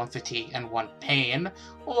gain 1 fatigue and 1 pain.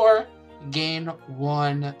 Or gain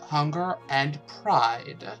 1 hunger and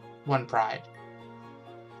pride. 1 pride.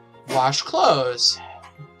 Wash clothes.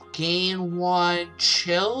 Gain 1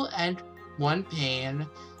 chill and 1 pain.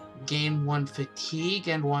 Gain 1 fatigue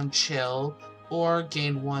and 1 chill. Or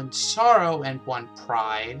gain 1 sorrow and 1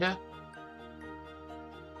 pride.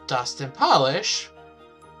 Dust and polish.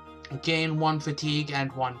 Gain 1 fatigue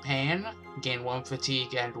and 1 pain. Gain 1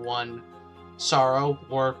 fatigue and 1 sorrow,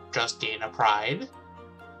 or just gain a pride.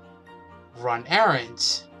 Run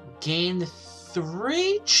errands. Gain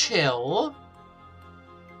 3 chill.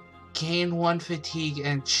 Gain 1 fatigue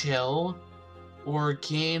and chill. Or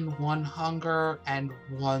gain 1 hunger and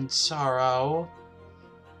 1 sorrow.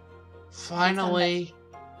 Finally,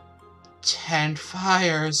 10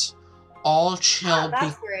 fires. All chill.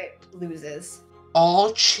 That's where it loses.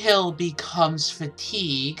 All chill becomes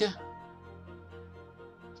fatigue.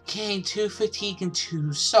 Gain 2 fatigue and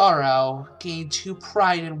 2 sorrow. Gain 2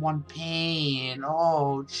 pride and 1 pain.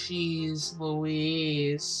 Oh, jeez,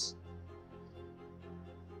 Louise.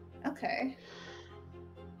 Okay.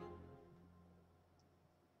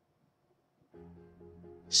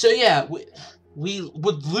 So yeah, we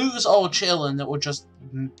would lose all chill and it would just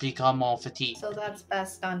become all fatigue. So that's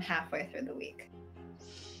best done halfway through the week.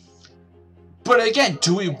 But again,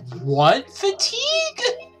 do we want fatigue?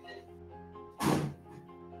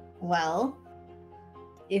 Well,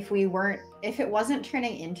 if it wasn't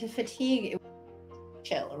turning into fatigue, it would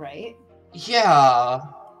chill, right? Yeah.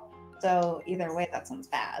 So either way, that sounds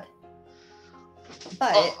bad.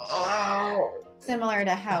 But similar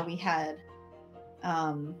to how we had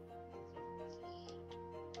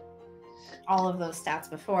all of those stats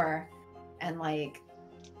before, and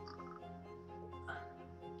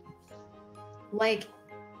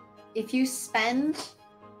if you spend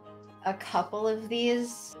a couple of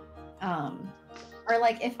these, or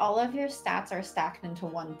if all of your stats are stacked into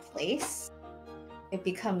one place, it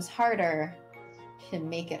becomes harder to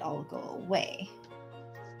make it all go away.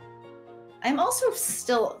 I'm also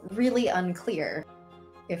still really unclear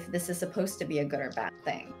if this is supposed to be a good or bad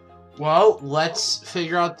thing. Well, let's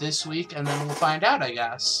figure out this week and then we'll find out, I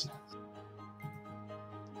guess.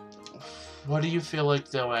 What do you feel like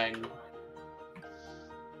doing?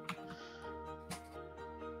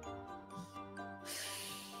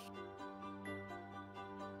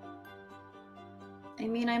 I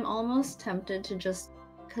mean, I'm almost tempted to just,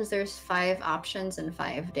 because there's 5 options in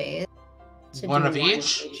 5 days. To One do of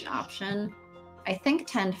each? option. I think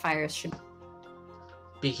 10 fires should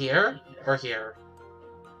Be here or here?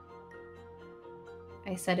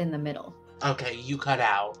 I said in the middle. Okay, you cut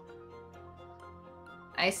out.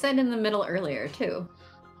 I said in the middle earlier, too.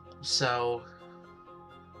 So...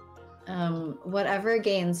 whatever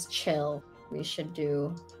gains chill, we should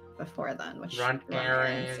do before then. Which Run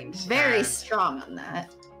errands. Very strong on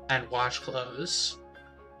that. And wash clothes.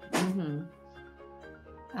 Mm-hmm.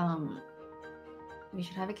 We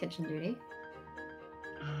should have a kitchen duty.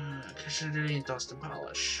 Kitchen duty and dust and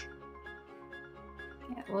polish.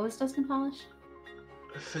 Yeah, what was dust and polish?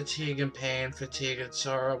 Fatigue and pain, fatigue and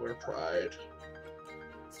sorrow or pride.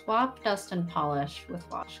 Swap dust and polish with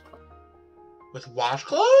wash clothes. With wash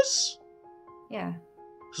clothes? Yeah.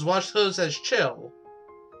 Because wash clothes says chill.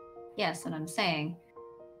 Yes, and I'm saying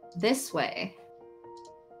this way,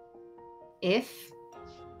 if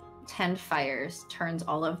 10 fires turns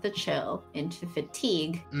all of the chill into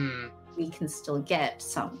fatigue, we can still get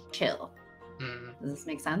some chill. Does this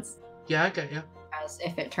make sense? Yeah, I get you. As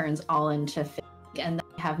if it turns all into fatigue and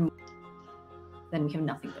then we have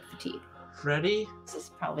nothing but fatigue. Ready? This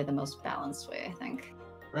is probably the most balanced way, I think.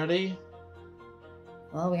 Ready?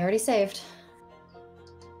 Well, we already saved.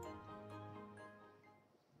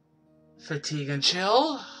 Fatigue and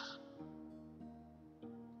chill.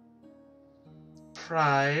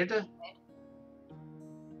 Pride.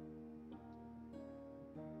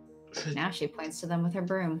 Now she points to them with her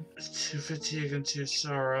broom. 2 fatigue and 2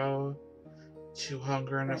 sorrow. 2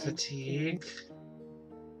 hunger and a fatigue.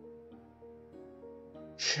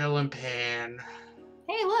 Chill and pain.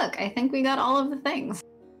 Hey, look, I think we got all of the things.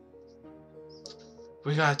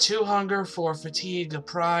 We got 2 hunger, 4 fatigue, a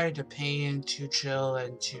pride, a pain, 2 chill,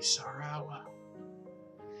 and 2 sorrow.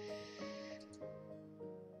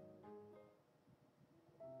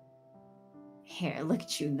 Here, look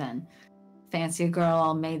at you then. Fancy girl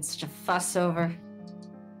all made such a fuss over. ...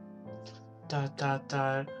 Not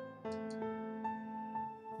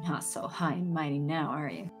so high and mighty now, are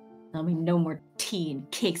you? There'll be no more tea and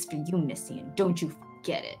cakes for you, Missy, and don't you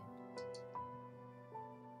forget it.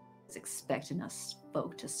 Is expecting us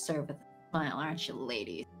folk to serve with a smile, aren't you,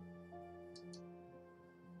 ladies?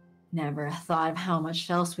 Never thought of how much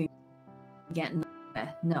else we get.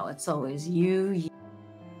 No, it's always you.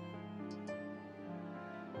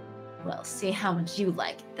 Well, see how much you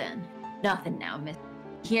like it then. Nothing now, miss.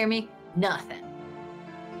 Hear me? Nothing.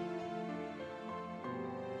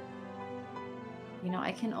 You know,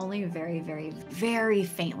 I can only very, very, very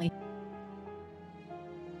faintly...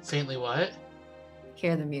 Faintly what?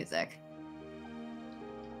 Hear the music.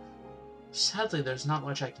 Sadly, there's not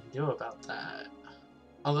much I can do about that.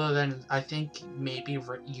 Other than, I think maybe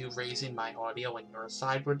you raising my audio on your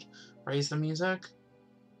side would raise the music.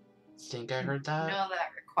 Think I heard that? No,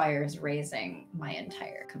 that requires raising my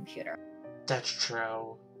entire computer. That's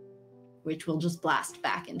true. Which will just blast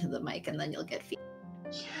back into the mic and then you'll get feedback.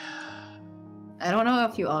 Yeah. I don't know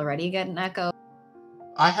if you already get an echo.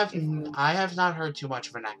 I have not heard too much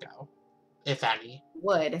of an echo, if any.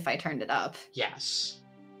 Would if I turned it up. Yes. ...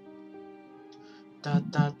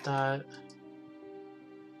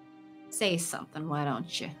 Say something, why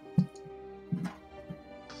don't you?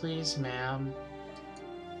 Please, ma'am.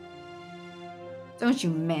 Don't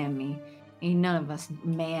you ma'am me. Ain't none of us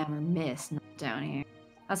ma'am or miss down here.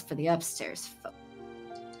 That's for the upstairs folk.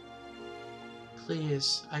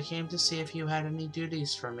 Please, I came to see if you had any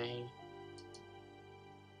duties for me.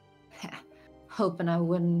 Hoping I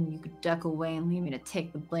wouldn't, you could duck away and leave me to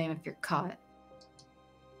take the blame if you're caught.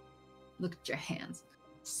 Look at your hands.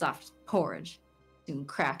 Soft as porridge. Soon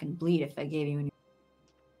crack and bleed if I gave you any.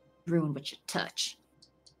 Ruin what you touch.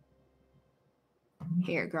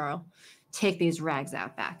 Here, girl. Take these rags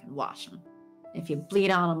out back and wash them. If you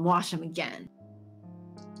bleed on them, wash them again.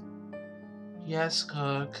 Yes,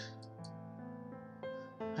 cook.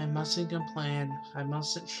 I mustn't complain. I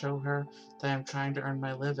mustn't show her that I'm trying to earn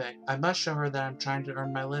my living. I must show her that I'm trying to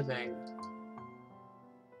earn my living.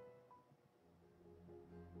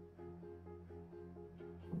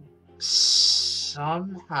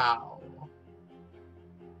 Somehow.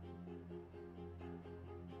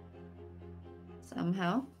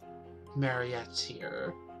 Somehow. Mariette's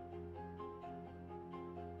here.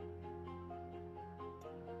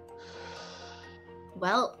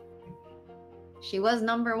 Well, she was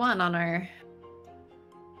number 1 on our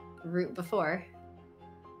route before.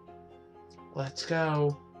 Let's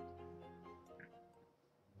go.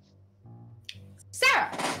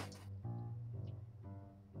 Sarah!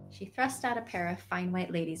 She thrust out a pair of fine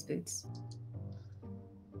white lady's boots.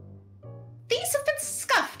 These have been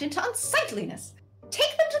scuffed into unsightliness.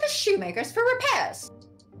 Take them to the shoemakers for repairs.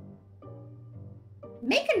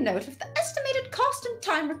 Make a note of the estimated cost and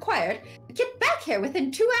time required. Get back here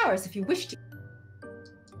within 2 hours if you wish to.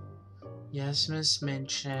 Yes, Miss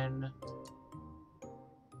Minchin.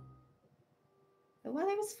 The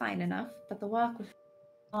weather was fine enough, but the walk was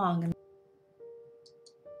long and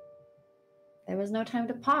there was no time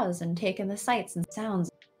to pause and take in the sights and sounds.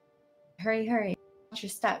 Hurry, hurry, watch your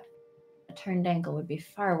step. A turned ankle would be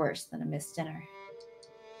far worse than a missed dinner.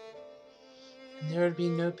 There would be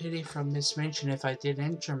no pity from Miss Minchin if I did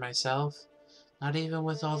injure myself. Not even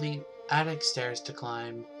with all the attic stairs to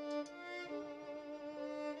climb.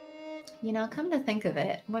 You know, come to think of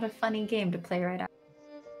it, what a funny game to play right after.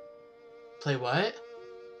 Play what?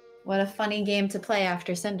 What a funny game to play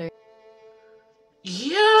after Cinder.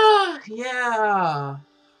 Yeah!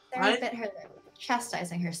 Sarah bit her lip,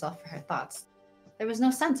 chastising herself for her thoughts. There was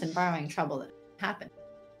no sense in borrowing trouble that happened.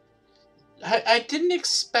 I didn't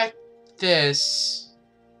expect this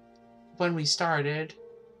when we started.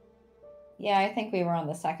 Yeah, I think we were on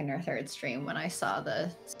the 2nd or 3rd stream when I saw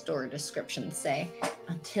the store description say,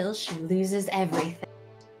 until she loses everything.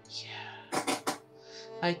 Yeah.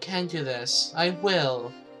 I can do this. I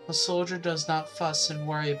will. A soldier does not fuss and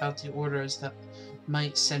worry about the orders that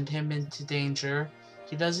might send him into danger.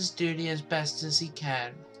 He does his duty as best as he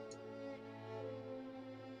can.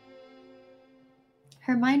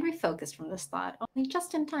 Her mind refocused from this thought, only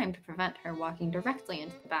just in time to prevent her walking directly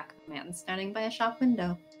into the back of a man standing by a shop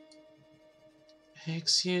window.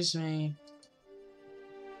 Excuse me.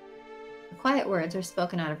 The quiet words were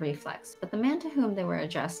spoken out of reflex, but the man to whom they were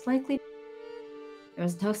addressed likely... There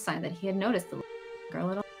was no sign that he had noticed the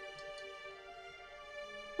girl at all.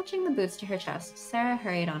 Touching the boots to her chest, Sarah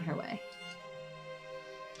hurried on her way.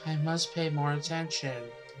 I must pay more attention.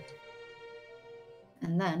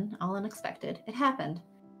 And then, all unexpected, it happened.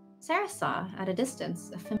 Sarah saw, at a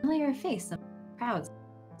distance, a familiar face among the crowds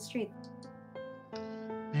in the street.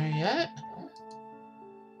 Mariette?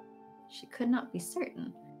 She could not be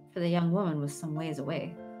certain, for the young woman was some ways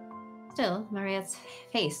away. Still, Mariette's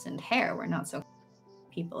face and hair were not so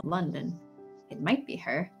people in London. It might be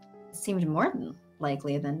her. It seemed more than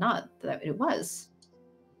likely than not that it was.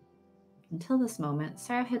 Until this moment,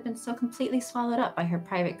 Sarah had been so completely swallowed up by her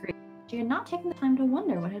private grief, she had not taken the time to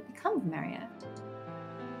wonder what had become of Mariette.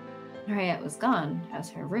 Mariette was gone, as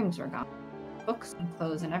her rooms were gone. Books and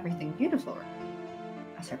clothes and everything beautiful were gone,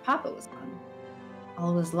 as her papa was gone.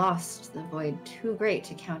 All was lost, the void too great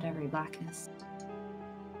to count every blackness.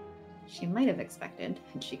 She might have expected,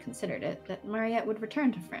 had she considered it, that Mariette would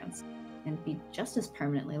return to France, and be just as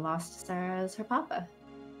permanently lost to Sarah as her papa.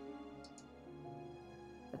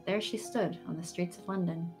 But there she stood on the streets of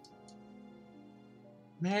London.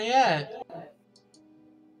 Mariette!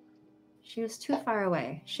 She was too far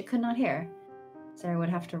away. She could not hear. Sarah would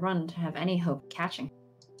have to run to have any hope of catching her.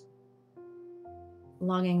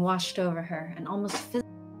 Longing washed over her, an almost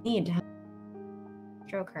physical need to have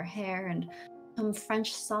stroke her hair and hum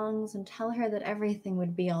French songs and tell her that everything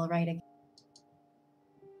would be all right again.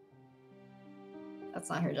 That's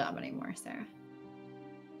not her job anymore, Sarah.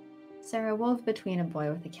 Sarah wove between a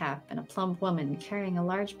boy with a cap and a plump woman carrying a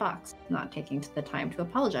large box, not taking the time to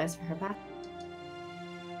apologize for her bath.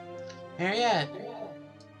 Mariette!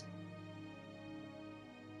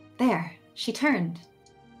 There, she turned.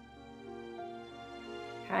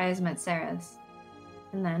 Her eyes met Sarah's,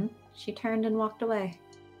 and then she turned and walked away.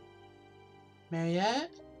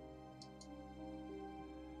 Mariette?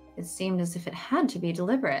 It seemed as if it had to be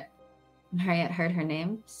deliberate. Mariette heard her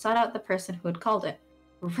name, sought out the person who had called it,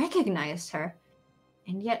 recognized her,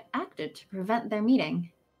 and yet acted to prevent their meeting.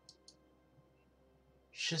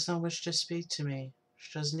 She does not wish to speak to me.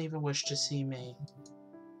 She doesn't even wish to see me.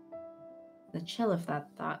 The chill of that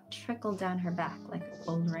thought trickled down her back like a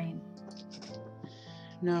cold rain.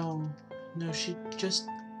 No, she just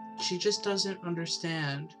doesn't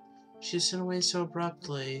understand. She's sent away so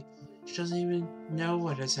abruptly. She doesn't even know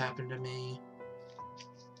what has happened to me.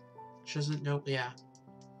 She doesn't know, yeah.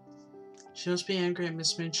 She must be angry at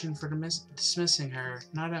Miss Minchin for dismissing her,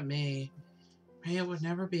 not at me. Mariette would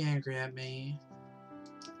never be angry at me.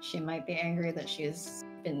 She might be angry that she's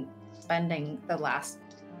been spending the last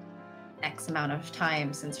X amount of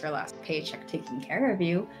time since her last paycheck taking care of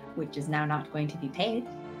you, which is now not going to be paid.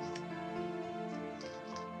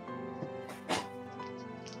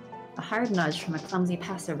 A hard nudge from a clumsy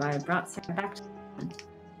passerby brought Sarah back to the moment.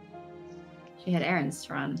 She had errands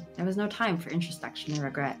to run. There was no time for introspection or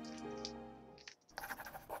regret.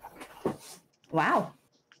 Wow.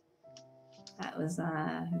 That was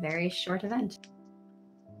a very short event.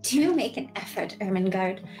 Do make an effort,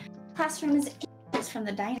 Ermengarde. Classroom is inches from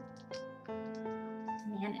the dining room.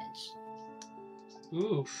 Manage.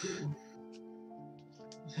 Oof.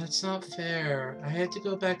 That's not fair. I had to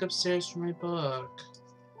go back upstairs for my book.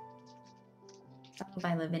 Followed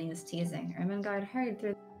by Lavinia's teasing, Ermengarde hurried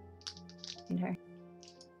through her.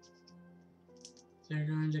 They're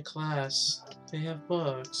going to class. They have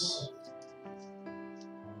books.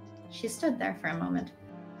 She stood there for a moment,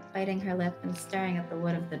 biting her lip and staring at the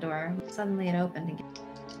wood of the door. Suddenly it opened again.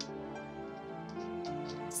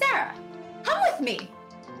 Sarah! Come with me!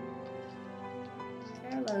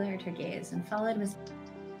 Sarah lowered her gaze and followed Miss...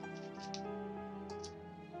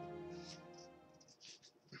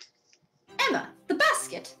 Emma! The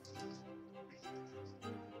basket!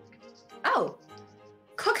 Oh!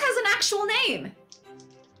 Cook has an actual name!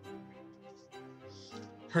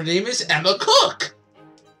 Her name is Emma Cook!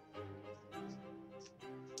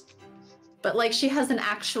 But, like, she has an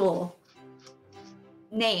actual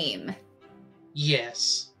name.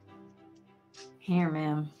 Yes. Here,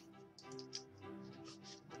 ma'am.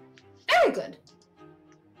 Very good.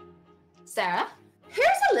 Sarah, here's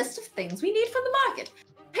a list of things we need from the market.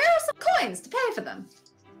 Here are some coins to pay for them.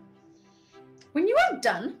 When you are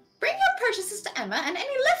done, bring your purchases to Emma and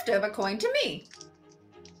any leftover coin to me.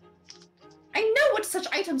 I know what such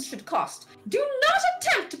items should cost. Do not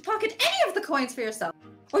attempt to pocket any of the coins for yourself,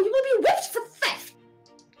 or you will be whipped for theft.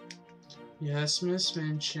 Yes, Miss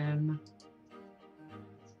Minchin.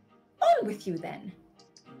 On with you, then.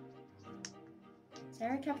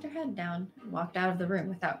 Sarah kept her head down and walked out of the room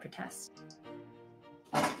without protest.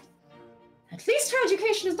 At least her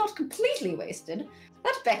education is not completely wasted.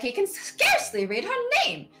 That Becky can scarcely read her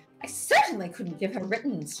name. I certainly couldn't give her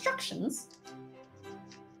written instructions.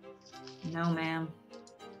 No, ma'am.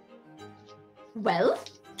 Well,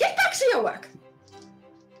 get back to your work.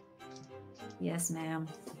 Yes, ma'am.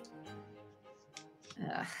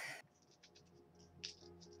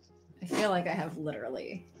 I feel like I have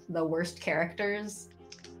literally the worst characters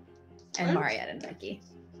and Mariette and Becky.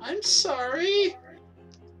 I'm sorry.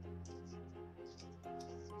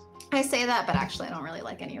 I say that, but actually I don't really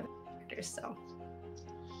like any of the characters, so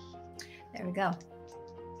there we go.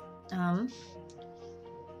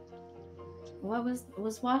 What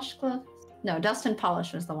was washcloth? No, dust and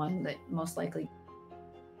polish was the one that most likely.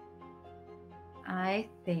 I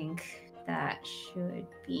think that should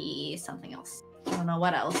be something else. I don't know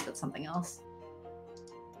what else, but something else.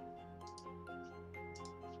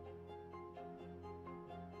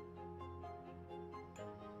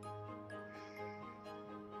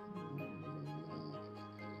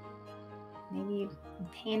 Maybe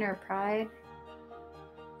pain or pride.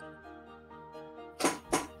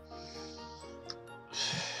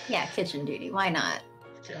 Yeah, kitchen duty. Why not?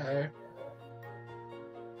 Okay.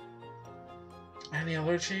 Any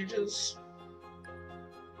other changes?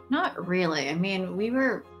 Not really. I mean, we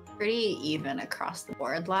were pretty even across the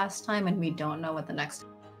board last time, and we don't know what the next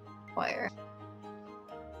require.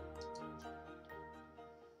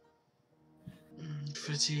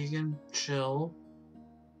 Fatigue and chill.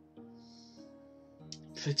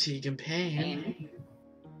 Fatigue and pain.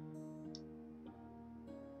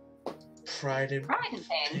 Pride and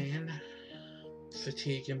pain.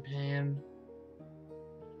 Fatigue and pain.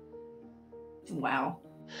 Wow.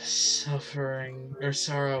 Suffering or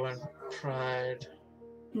sorrow and pride.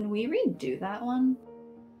 Can we redo that one?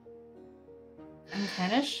 I'm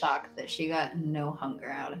kind of shocked that she got no hunger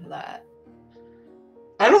out of that.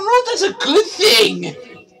 I don't know if that's a good thing!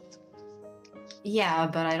 Yeah,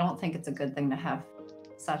 but I don't think it's a good thing to have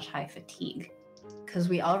such high fatigue. Because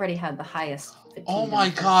we already had the highest fatigue. Oh my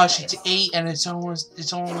gosh, it's 8 and it's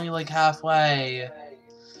only like halfway.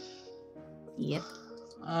 Yep.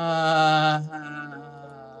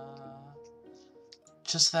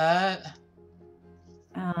 Just that?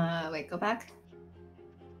 Wait, go back.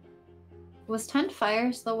 Was Tent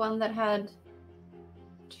Fires the one that had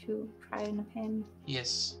 2 pride and a pain?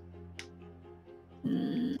 Yes.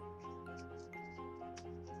 Hmm.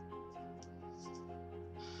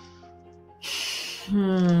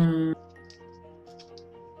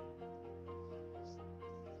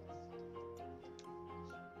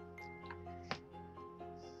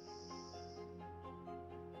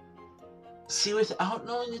 See, without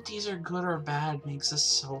knowing that these are good or bad makes this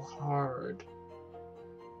so hard.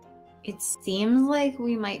 It seems like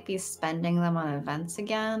we might be spending them on events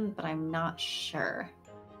again, but I'm not sure.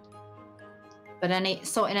 But in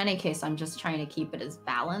any case, I'm just trying to keep it as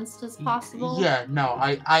balanced as possible. Yeah, no,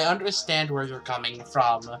 I understand where you're coming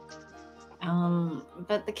from.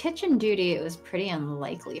 But the kitchen duty, it was pretty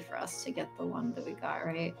unlikely for us to get the one that we got,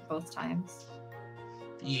 right? Both times.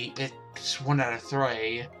 It's 1 out of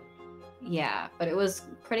 3. Yeah, but it was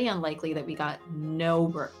pretty unlikely that we got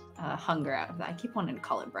no hunger out of that. I keep wanting to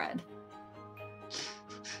call it bread.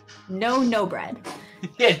 No bread.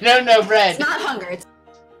 Yeah, no bread. It's not hunger, it's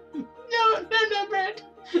No bread.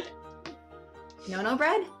 no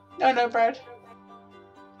bread? No bread.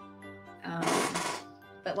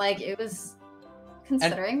 But like, it was,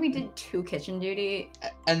 considering we did 2 kitchen duty,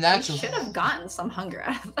 and that's we should have gotten some hunger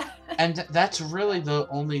out of that. And that's really the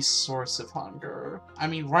only source of hunger. I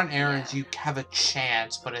mean, run errands, you have a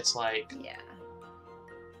chance, but it's like... Yeah.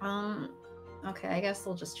 Okay, I guess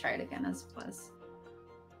we'll just try it again as it was.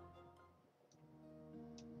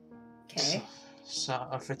 Okay. So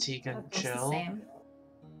a fatigue and That's chill. the same.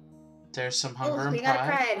 There's some hunger and we got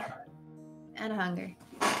pride. pride. And hunger.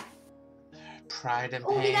 Pride and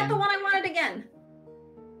Oh, pain. we got the one I wanted again.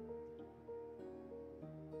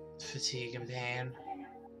 Fatigue and pain.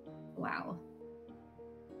 Wow.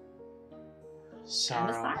 Sorrow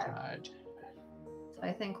and sorrow. pride. So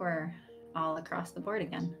I think we're all across the board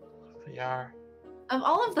again. We are. Of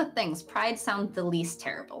all of the things, pride sounds the least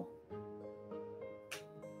terrible.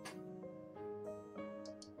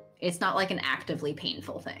 It's not like an actively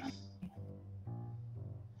painful thing.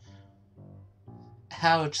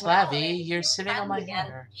 Ouch, Lavi, you're sitting on my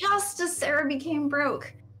hair. Just as Sarah became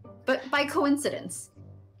broke. But by coincidence.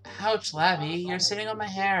 Ouch, Lavi, you're sitting on my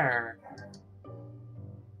hair.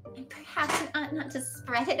 And perhaps it ought not to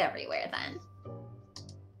spread it everywhere then.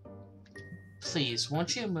 Please,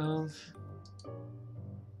 won't you move?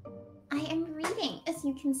 I am reading, as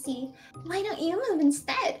you can see. Why don't you move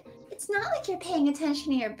instead? It's not like you're paying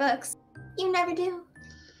attention to your books. You never do.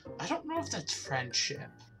 I don't know if that's friendship.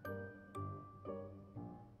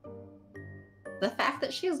 The fact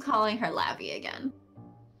that she was calling her Lavi again.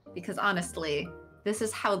 Because honestly, this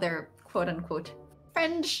is how their quote-unquote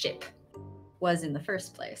friendship was in the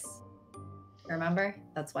first place. Remember?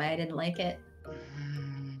 That's why I didn't like it.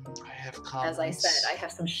 I have comments. As I said, I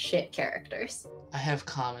have some shit characters. I have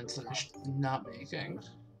comments that I'm not making.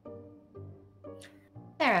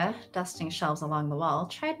 Sarah, dusting shelves along the wall,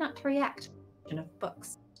 tried not to react to of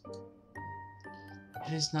books.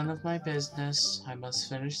 It is none of my business. I must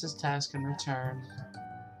finish this task and return.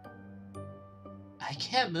 I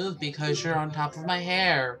can't move because you're on top of my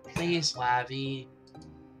hair. Please, Lavi.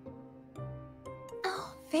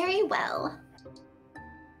 Oh, very well.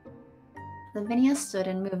 Lavinia stood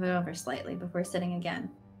and moved it over slightly before sitting again.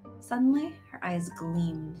 Suddenly, her eyes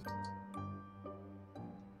gleamed.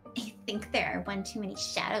 I think there are one too many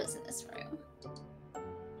shadows in this room.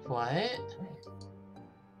 What?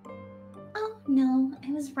 Oh, no,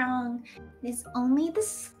 I was wrong. It is only the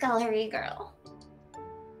scullery girl.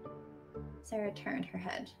 Sarah turned her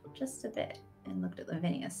head just a bit and looked at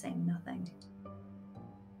Lavinia, saying nothing.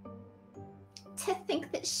 To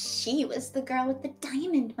think that she was the girl with the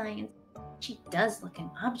diamond mines. She does look an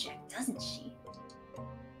object, doesn't she?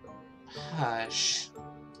 Hush.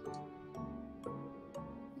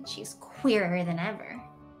 And she's queerer than ever.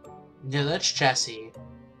 No, that's Jessie.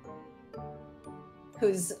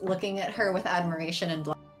 Who's looking at her with admiration and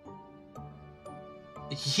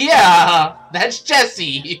Yeah! That's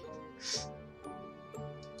Jessie!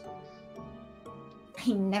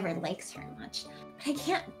 I never liked her much, but I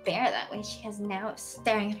can't bear that way she has now of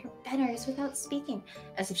staring at her betters without speaking,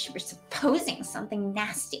 as if she were supposing something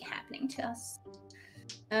nasty happening to us.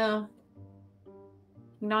 Oh.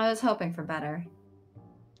 No, I was hoping for better.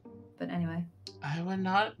 But anyway. I would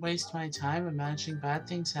not waste my time imagining bad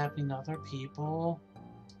things happening to other people.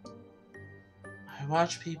 I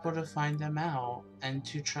watch people to find them out, and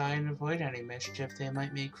to try and avoid any mischief they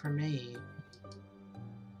might make for me.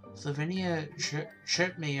 If Lavinia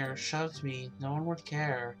tripped me or shoved me, no one would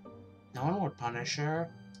care. No one would punish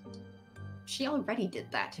her. She already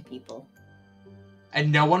did that to people.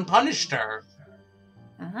 And no one punished her!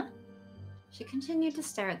 Uh-huh. She continued to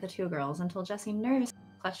stare at the two girls until Jessie nervously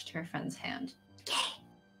clutched her friend's hand.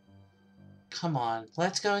 Come on,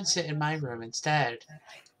 let's go and sit in my room instead.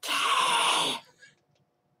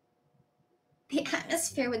 The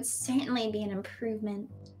atmosphere would certainly be an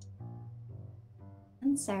improvement.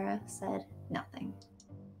 And Sarah said nothing.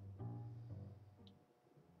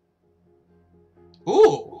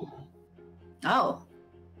 Ooh! Oh.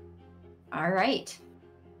 All right.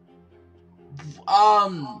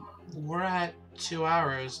 We're at 2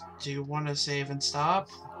 hours. Do you want to save and stop?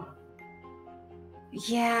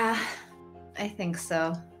 Yeah, I think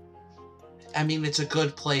so. I mean, it's a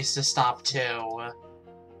good place to stop too.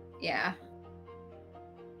 Yeah.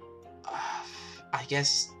 I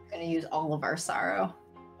guess. Gonna use all of our sorrow.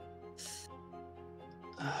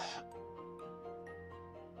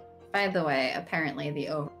 By the way, apparently the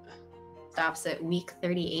over stops at week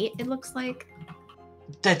 38, it looks like.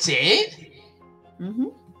 That's it? Mm-hmm.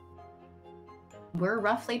 We're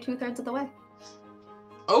roughly 2/3 of the way.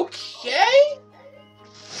 Okay.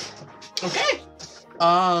 Okay.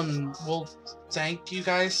 Well, thank you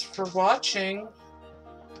guys for watching.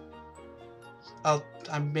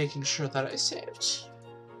 I'm making sure that I saved.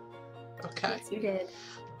 Okay. Yes, you did.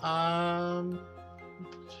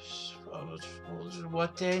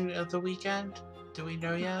 What day of the weekend? Do we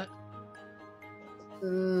know yet?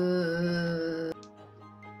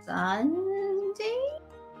 Sunday?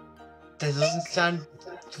 That doesn't sound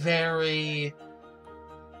very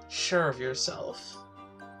sure of yourself.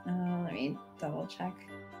 Let me double check.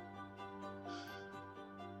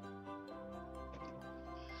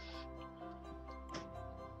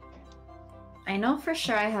 I know for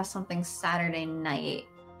sure I have something Saturday night.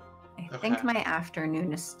 I think my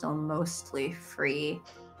afternoon is still mostly free,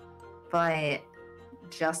 but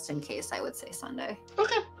just in case, I would say Sunday.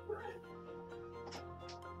 Okay.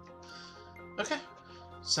 Okay.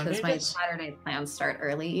 Sunday. Because my Saturday plans start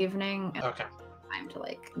early evening. And okay. Time to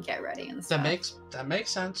like get ready and stuff. That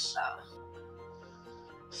makes sense. So.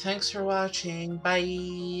 Thanks for watching.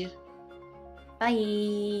 Bye.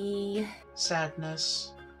 Bye.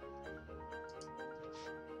 Sadness.